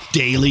football,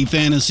 daily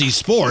fantasy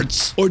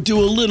sports, or do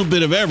a little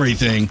bit of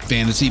everything,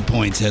 Fantasy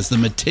Points has the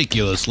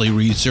meticulously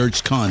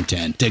researched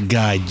content to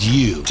guide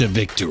you to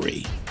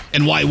victory.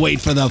 And why wait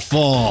for the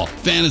fall?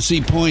 Fantasy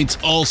Points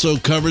also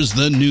covers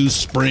the new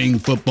spring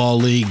football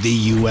league,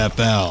 the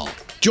UFL.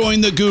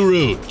 Join the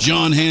guru,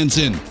 John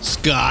Hansen,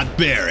 Scott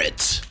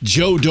Barrett,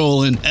 Joe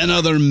Dolan, and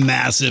other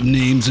massive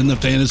names in the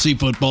fantasy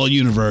football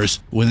universe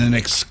with an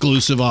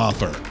exclusive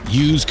offer.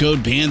 Use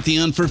code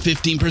Pantheon for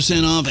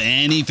 15% off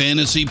any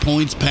Fantasy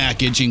Points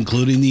package,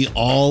 including the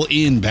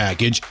all-in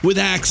package, with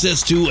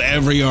access to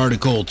every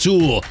article,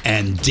 tool,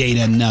 and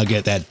data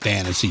nugget that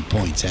Fantasy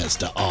Points has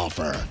to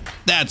offer.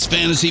 That's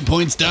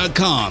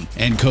FantasyPoints.com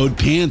and code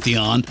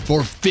Pantheon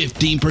for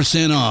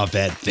 15% off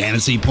at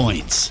Fantasy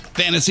Points.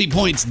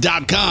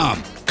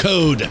 FantasyPoints.com,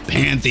 code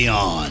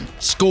Pantheon.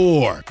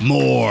 Score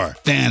more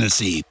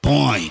fantasy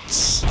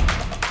points.